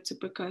forget to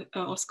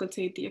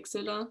auscultate the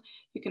axilla.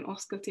 You can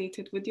auscultate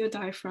it with your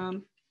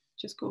diaphragm.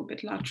 Just go a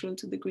bit lateral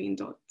to the green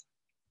dot.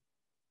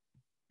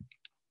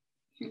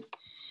 Okay.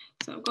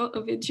 So I've got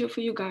a video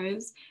for you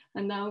guys,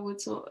 and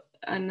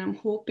I'm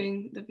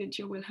hoping the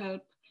video will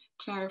help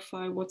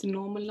clarify what a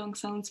normal lung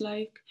sounds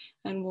like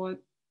and what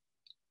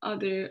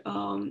other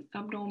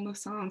abnormal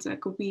sounds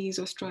like a wheeze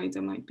or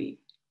stridor might be.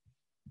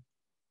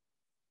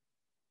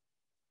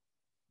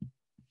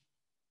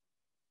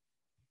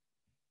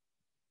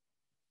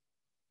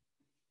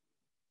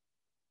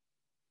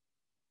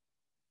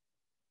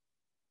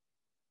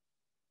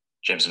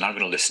 James, I'm now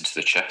going to listen to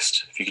the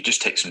chest. If you could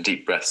just take some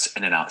deep breaths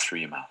in and out through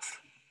your mouth.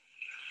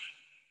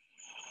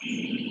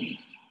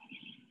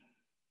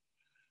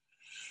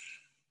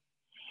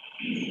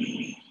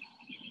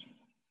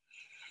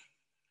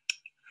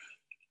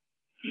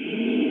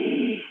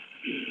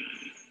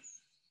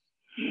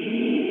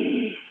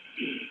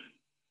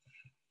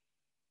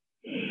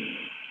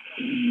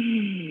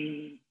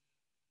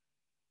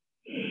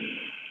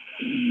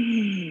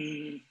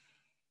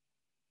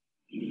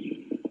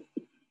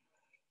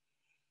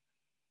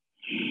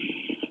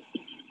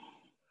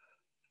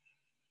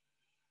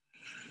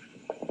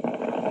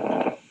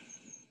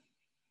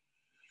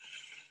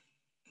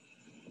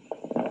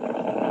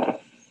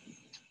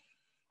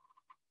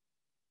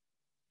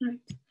 Right.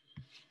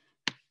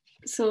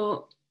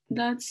 So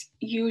that's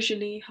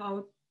usually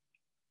how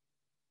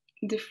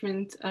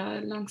different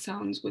lung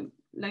sounds would,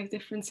 like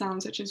different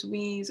sounds such as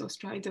wheeze or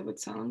stridor would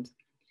sound.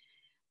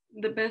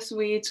 The best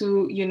way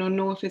to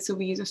know if it's a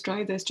wheeze or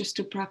stridor is just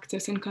to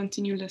practice and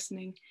continue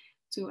listening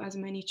to as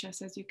many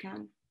chests as you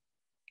can.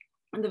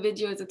 And the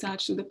video is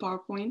attached to the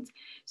PowerPoint,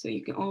 so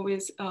you can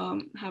always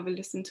have a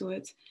listen to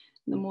it.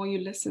 The more you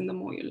listen, the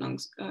more your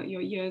lungs,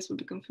 your ears will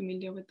become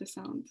familiar with the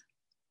sound.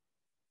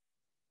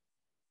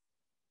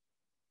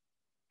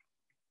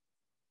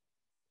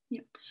 Yeah,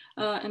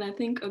 and I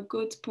think a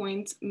good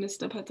point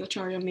Mr.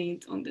 Bhattacharya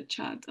made on the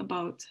chat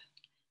about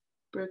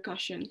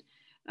percussion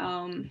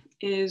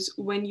is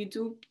when you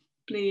do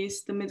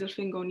place the middle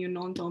finger on your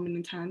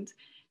non-dominant hand,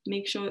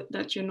 make sure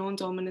that your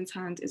non-dominant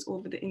hand is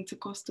over the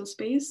intercostal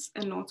space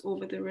and not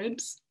over the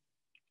ribs.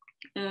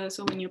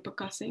 So when you're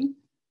percussing,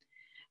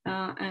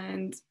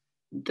 and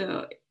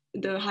the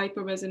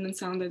hyperresonant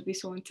sound that we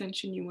saw in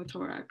tension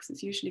pneumothorax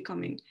is usually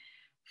coming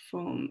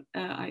from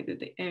either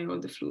the air or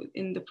the fluid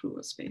in the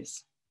pleural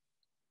space.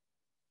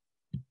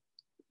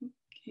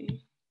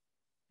 Okay,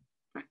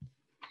 right.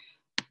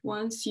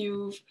 Once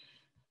you've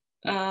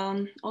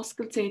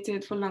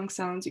auscultated for lung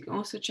sounds, you can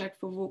also check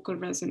for vocal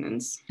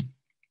resonance.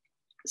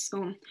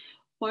 So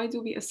why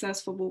do we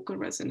assess for vocal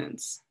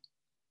resonance?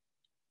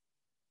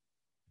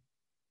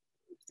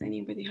 Does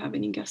anybody have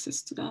any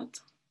guesses to that?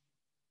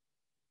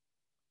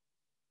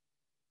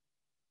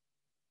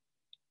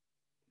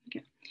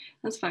 Okay,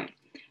 that's fine.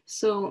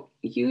 So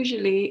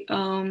usually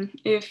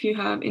if you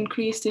have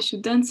increased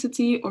tissue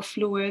density or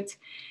fluid,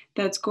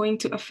 that's going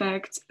to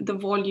affect the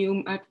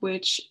volume at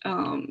which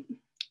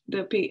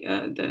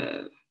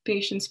the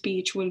patient's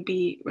speech will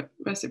be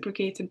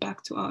reciprocated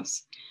back to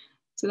us.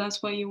 So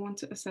that's why you want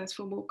to assess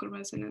for vocal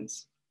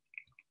resonance.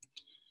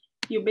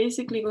 You're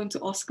basically going to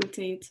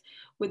auscultate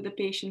with the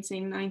patient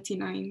saying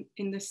 99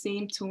 in the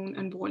same tone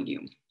and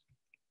volume.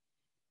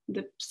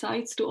 The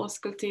sites to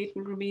auscultate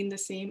will remain the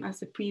same as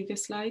the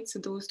previous slide, so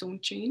those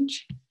don't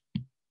change.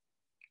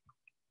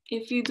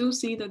 If you do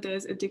see that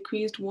there's a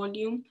decreased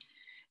volume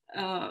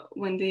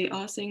when they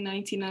are saying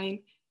 99,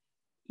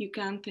 you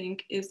can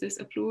think, is this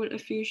a pleural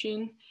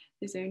effusion?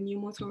 Is there a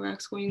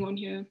pneumothorax going on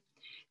here?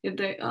 If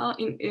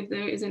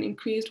there is an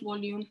increased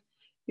volume,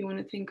 you want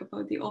to think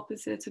about the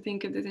opposite. So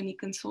think if there's any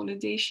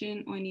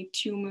consolidation or any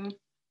tumor.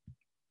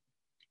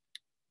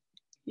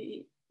 Yeah,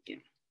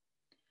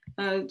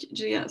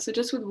 so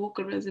just with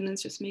vocal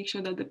resonance, just make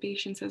sure that the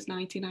patient says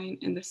 99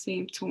 in the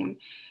same tone,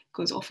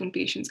 because often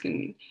patients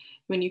can,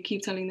 when you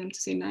keep telling them to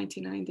say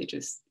 99, they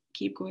just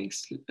keep going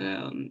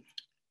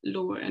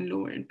lower and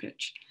lower in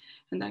pitch,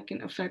 and that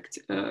can affect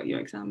your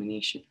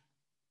examination.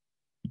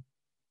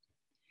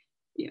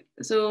 Yeah,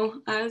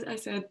 so as I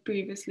said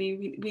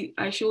previously,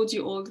 I showed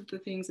you all of the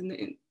things in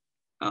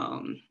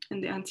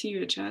the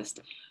anterior chest.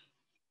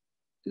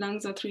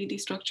 Lungs are 3D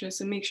structures,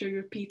 so make sure you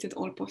repeat it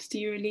all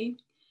posteriorly.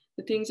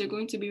 The things you're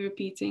going to be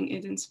repeating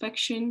is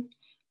inspection,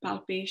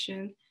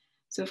 palpation.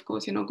 So of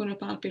course, you're not going to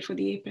palpate for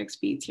the apex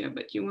beat here,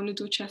 but you want to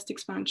do chest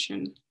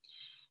expansion.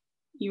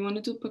 You want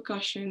to do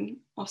percussion,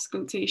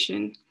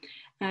 auscultation,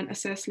 and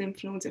assess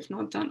lymph nodes if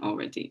not done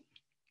already.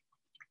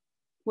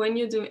 When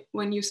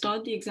you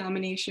start the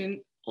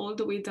examination, all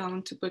the way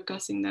down to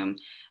percussing them,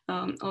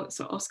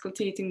 so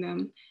auscultating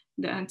them,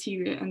 the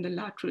anterior and the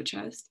lateral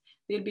chest,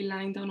 they'll be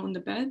lying down on the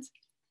bed.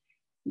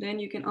 Then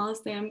you can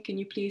ask them, can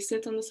you please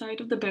sit on the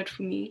side of the bed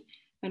for me?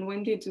 And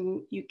when they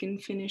do, you can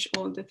finish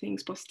all the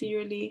things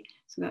posteriorly.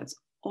 So that's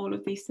all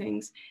of these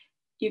things.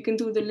 You can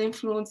do the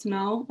lymph nodes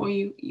now, or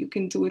you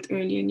can do it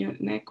early in your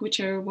neck,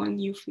 whichever one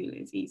you feel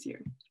is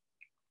easier.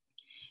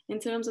 In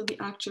terms of the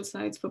actual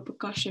sites for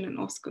percussion and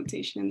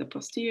auscultation in the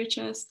posterior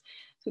chest,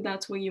 so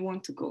that's where you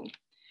want to go.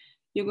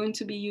 You're going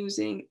to be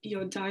using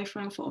your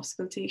diaphragm for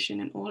auscultation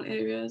in all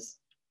areas.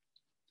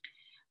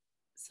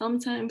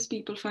 Sometimes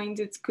people find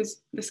it,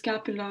 because the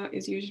scapula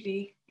is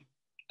usually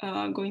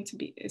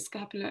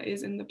scapula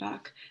is in the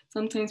back.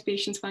 Sometimes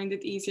patients find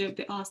it easier if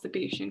they ask the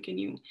patient, can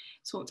you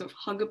sort of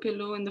hug a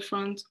pillow in the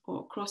front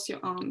or cross your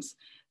arms?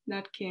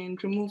 That can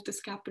remove the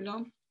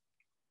scapula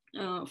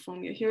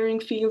from your hearing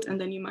field, and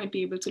then you might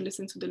be able to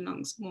listen to the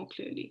lungs more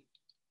clearly.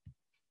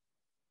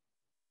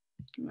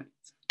 Right.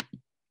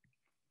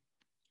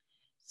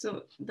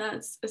 So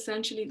that's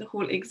essentially the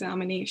whole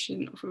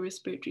examination of a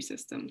respiratory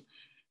system.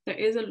 There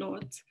is a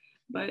lot,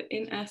 But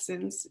in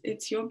essence,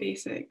 it's your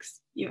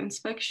basics, your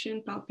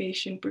inspection,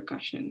 palpation,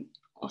 percussion,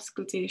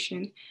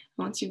 auscultation.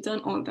 Once you've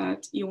done all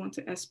that, you want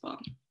to SPA.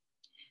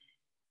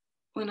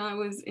 When I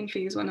was in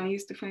phase 1, I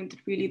used to find it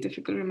really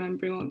difficult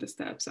remembering all the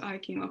steps. So I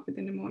came up with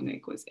the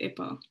mnemonic was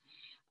IPA.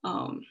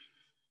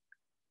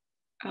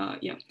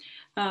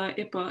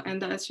 IPA,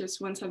 and that's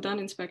just once I've done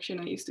inspection,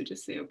 I used to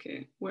just say,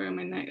 okay, where am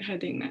I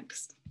heading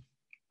next?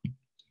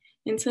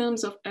 In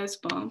terms of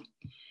SBA,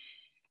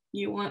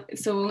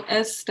 so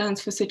S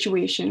stands for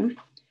situation.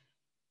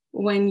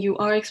 When you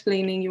are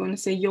explaining, you want to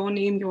say your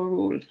name, your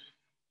role,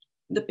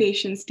 the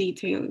patient's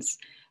details,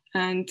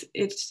 and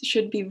it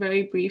should be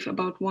very brief,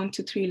 about 1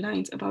 to 3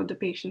 lines about the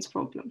patient's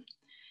problem.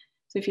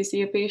 So if you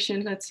see a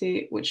patient, let's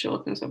say with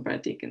shortness of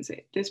breath, you can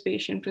say this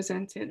patient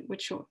presented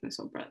with shortness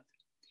of breath.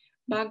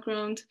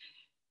 Background,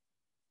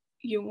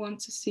 you want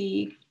to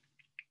see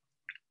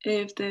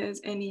if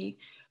there's any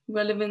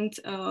relevant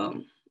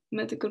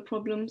medical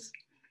problems,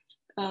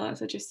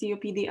 such as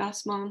COPD,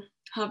 asthma.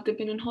 Have they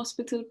been in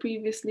hospital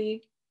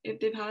previously? If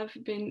they have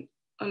been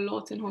a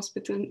lot in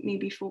hospital,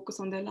 maybe focus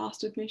on their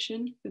last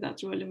admission, if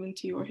that's relevant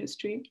to your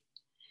history.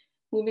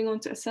 Moving on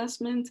to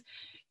assessment,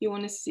 you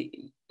want to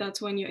see,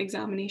 that's when your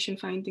examination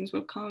findings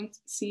will count,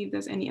 see if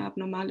there's any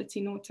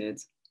abnormality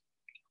noted.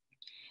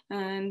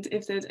 And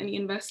if there's any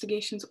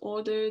investigations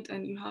ordered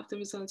and you have the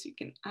results, you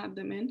can add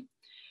them in.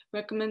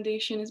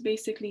 Recommendation is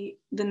basically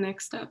the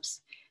next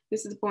steps.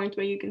 This is the point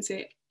where you can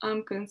say,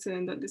 I'm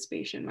concerned that this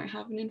patient might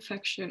have an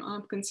infection.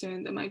 I'm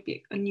concerned there might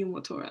be a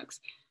pneumothorax.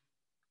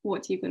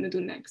 What are you going to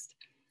do next?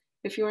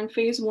 If you're in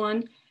phase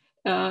 1,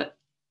 I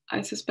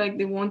suspect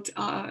they won't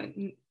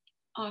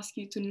ask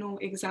you to know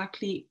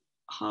exactly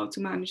how to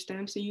manage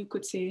them. So you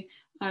could say,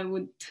 I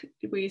would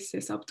raise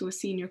this up to a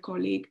senior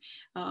colleague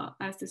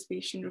as this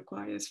patient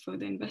requires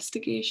further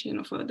investigation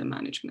or further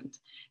management.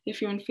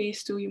 If you're in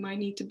phase 2, you might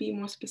need to be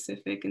more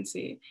specific and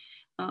say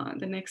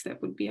the next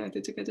step would be either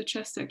to get a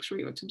chest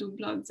x-ray or to do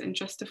bloods and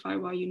justify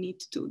why you need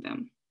to do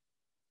them.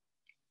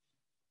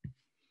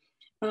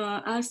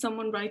 As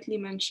someone rightly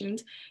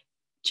mentioned,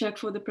 check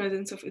for the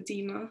presence of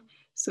edema.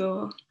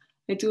 So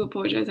I do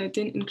apologize, I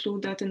didn't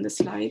include that in the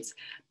slides,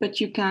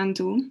 but you can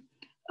do.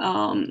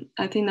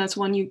 I think that's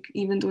one you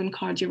even do in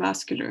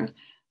cardiovascular.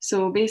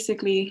 So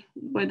basically,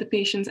 where the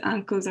patient's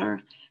ankles are,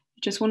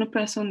 you just want to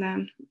press on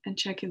them and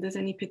check if there's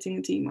any pitting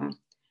edema.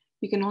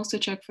 You can also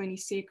check for any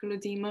sacral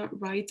edema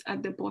right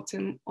at the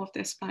bottom of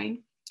their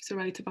spine. So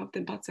right above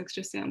the buttocks,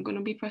 just say, I'm going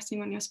to be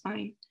pressing on your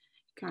spine.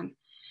 You can.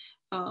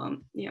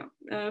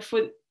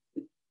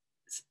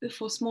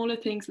 For smaller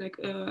things like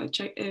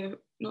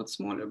not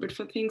smaller, but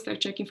for things like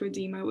checking for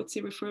edema, I would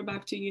say refer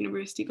back to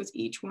university because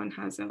each one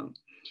has a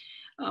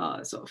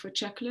sort of a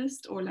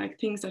checklist or like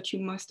things that you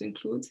must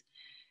include.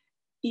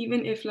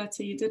 Even if, let's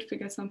say, you did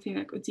forget something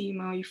like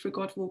edema, you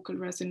forgot vocal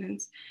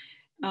resonance,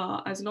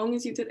 as long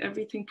as you did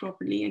everything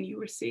properly and you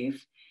were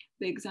safe,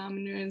 the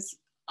examiners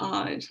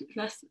are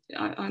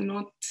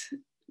not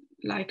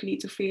likely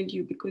to fail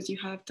you because you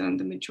have done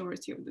the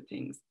majority of the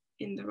things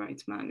in the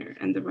right manner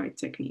and the right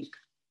technique.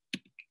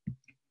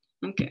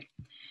 Okay,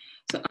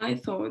 so I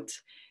thought,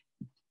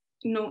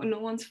 no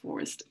one's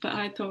forced, but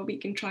I thought we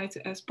can try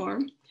to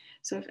SBAR.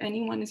 So if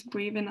anyone is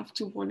brave enough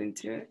to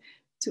volunteer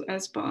to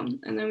SBAR,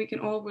 and then we can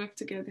all work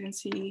together and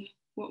see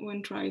what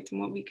went right and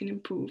what we can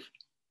improve.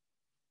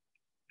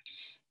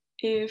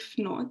 If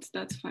not,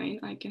 that's fine.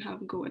 I can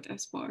have a go at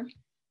SBAR.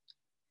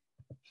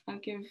 I'll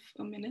give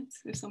a minute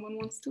if someone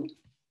wants to.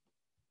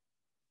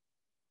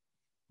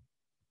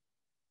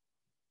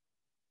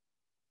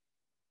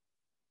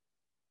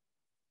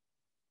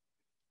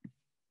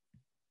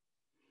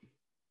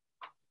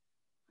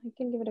 I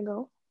can give it a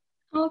go.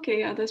 Okay,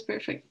 yeah, that's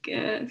perfect.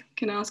 Can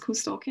I ask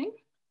who's talking?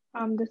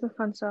 This is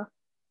Hansa.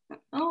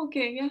 Oh,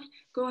 okay, yeah.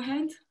 Go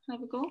ahead,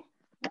 have a go.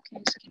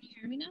 Okay, so can you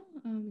hear me now?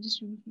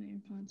 Just remove my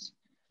AirPods.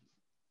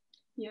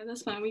 Yeah,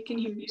 that's fine. We can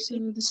hear you. So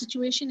the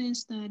situation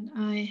is that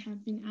I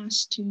have been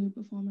asked to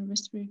perform a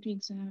respiratory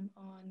exam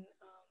on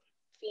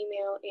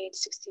female age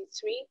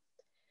 63.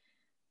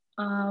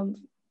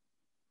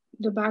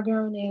 The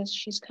background is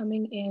she's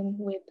coming in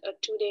with a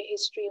 2-day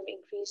history of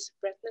increased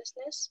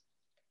breathlessness.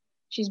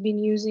 She's been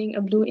using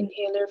a blue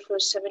inhaler for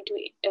 7 to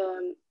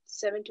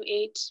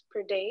 8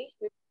 per day.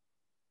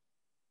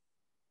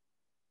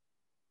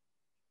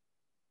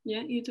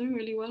 Yeah, you're doing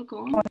really well. Go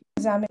on.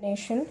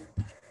 Examination.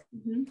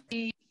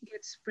 She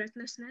gets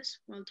breathlessness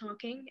while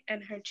talking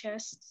and her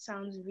chest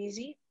sounds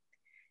wheezy.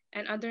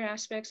 And other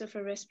aspects of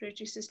her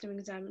respiratory system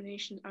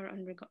examination are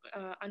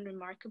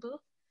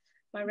unremarkable.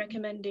 My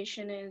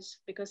recommendation is,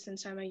 because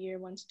since I'm a year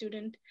 1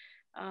 student,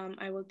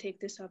 I will take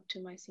this up to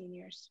my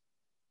seniors.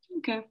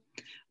 Okay,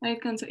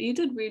 you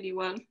did really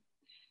well.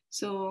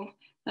 So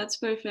that's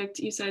perfect.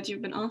 You said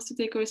you've been asked to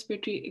take a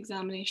respiratory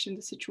examination in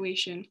the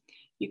situation.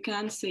 You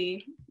can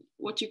say,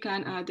 what you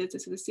can add is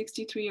this is a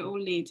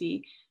 63-year-old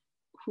lady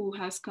who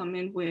has come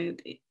in with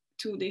a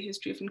 2-day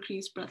history of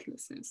increased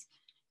breathlessness.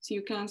 So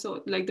you can,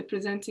 so like the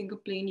presenting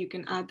complaint, you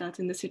can add that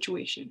in the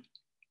situation.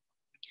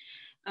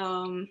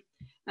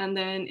 And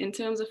then in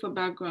terms of her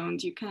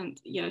background, you can't,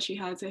 yeah, she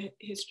has a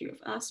history of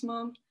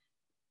asthma.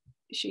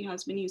 She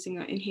has been using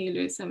an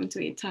inhaler 7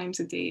 to 8 times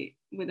a day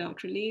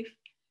without relief.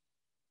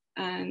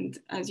 And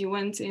as you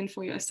went in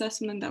for your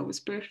assessment, that was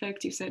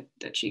perfect. You said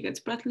that she gets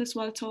breathless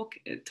while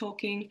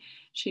talking.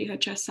 Her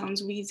chest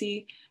sounds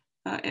wheezy.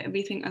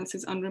 Everything else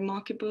is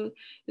unremarkable.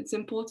 It's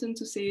important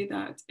to say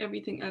that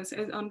everything else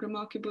is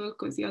unremarkable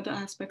because the other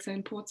aspects are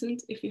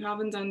important. If you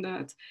haven't done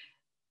that,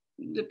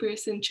 the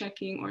person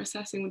checking or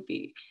assessing would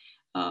be,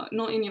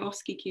 not in your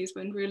OSCE case,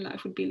 but in real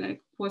life would be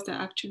like, was that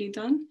actually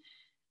done?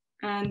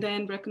 And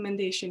then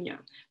recommendation, yeah.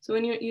 So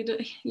when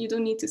you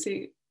don't need to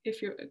say,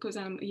 if you're, because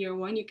I'm year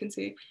one, you can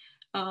say,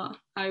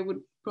 I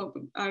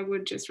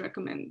would just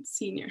recommend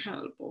senior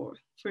help or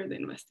further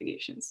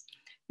investigations,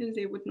 and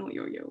they would know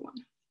you're year one.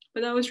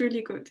 But that was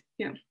really good,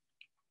 yeah.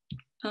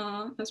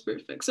 That's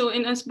perfect. So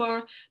in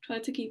SBAR, try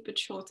to keep it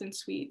short and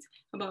sweet,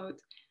 about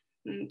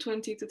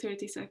 20 to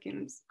 30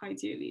 seconds,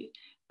 ideally,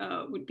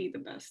 would be the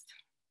best.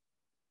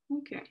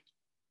 Okay,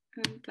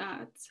 and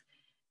that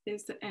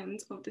is the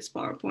end of this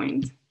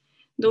PowerPoint.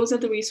 Those are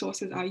the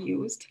resources I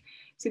used.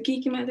 So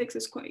Kikimedics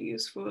is quite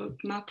useful.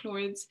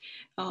 Macroids,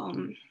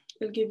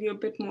 it'll give you a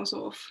bit more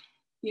sort of,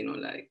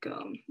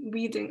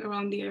 reading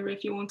around the area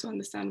if you want to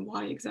understand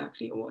why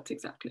exactly or what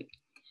exactly.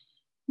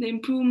 The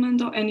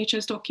improvement or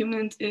NHS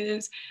document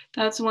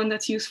that's one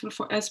that's useful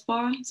for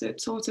SBAR. So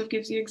it sort of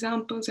gives you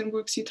examples and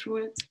works you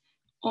through it.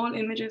 All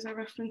images are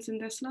referenced in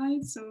their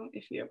slides. So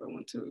if you ever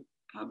want to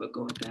have a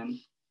go at them.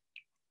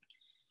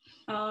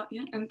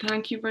 Yeah, and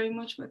thank you very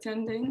much for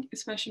attending,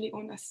 especially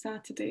on a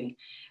Saturday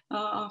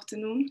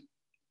afternoon.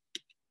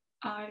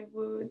 I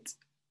would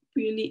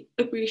really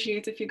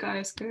appreciate if you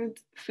guys could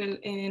fill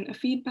in a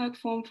feedback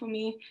form for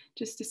me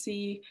just to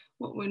see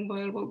what went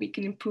well, what we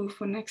can improve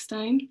for next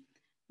time.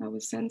 I will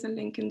send a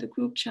link in the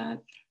group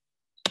chat.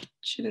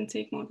 Shouldn't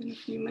take more than a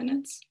few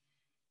minutes.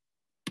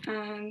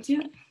 And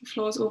yeah, the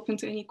floor is open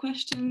to any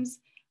questions.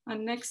 Our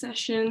next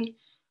session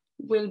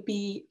will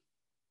be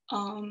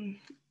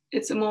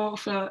it's more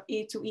of a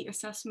A to E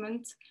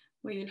assessment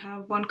where you'll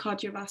have one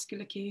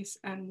cardiovascular case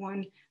and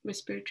one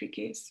respiratory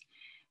case.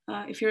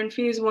 If you're in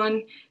phase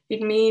one,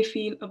 it may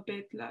feel a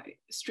bit like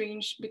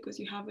strange because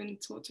you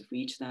haven't sort of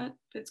reached that,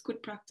 but it's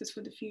good practice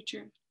for the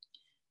future.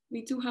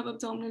 We do have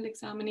abdominal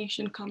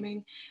examination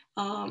coming.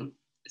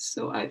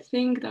 So I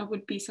think that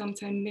would be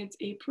sometime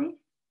mid-April.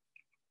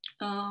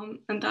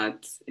 And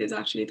that is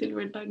actually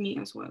delivered by me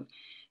as well.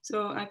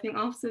 So I think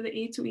after the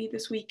A to E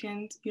this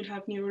weekend, you'll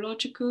have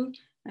neurological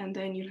and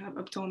then you'll have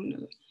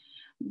abdominal.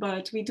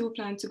 But we do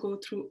plan to go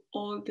through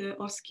all the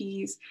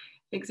OSCE's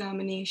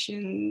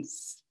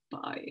examinations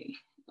by,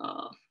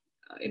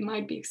 it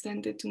might be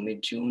extended to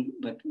mid-June,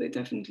 but we're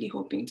definitely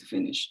hoping to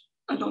finish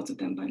a lot of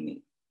them by May.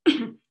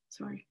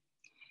 Sorry.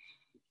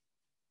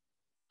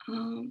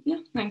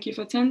 Yeah, thank you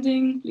for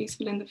attending. Please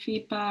fill in the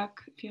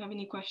feedback. If you have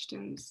any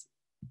questions,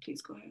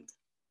 please go ahead.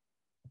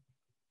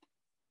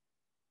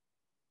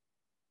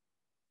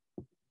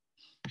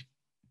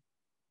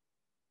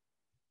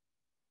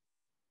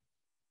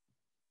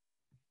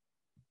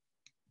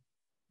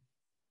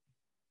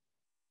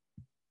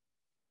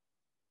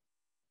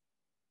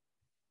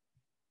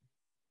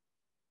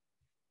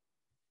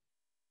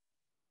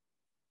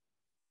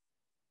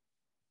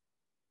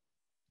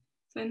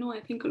 So I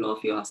think a lot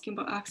of you are asking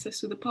about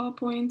access to the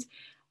PowerPoint.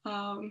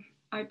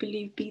 I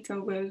believe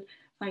BIDA will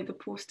either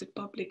post it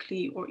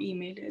publicly or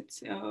email it.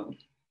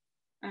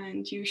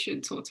 And you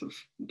should sort of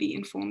be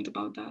informed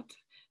about that.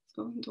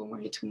 So don't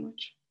worry too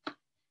much.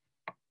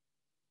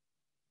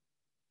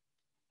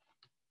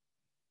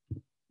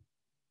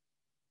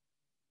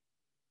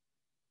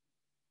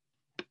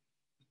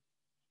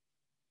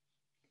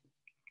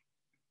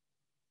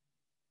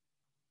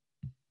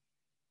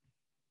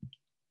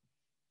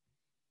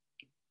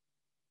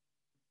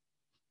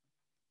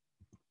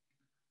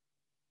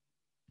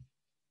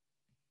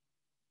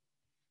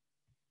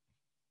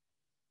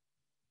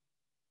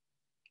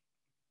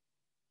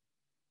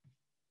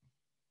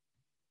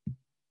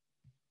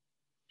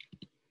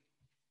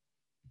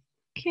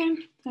 Okay,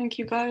 thank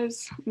you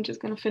guys. I'm just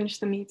gonna finish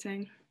the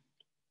meeting.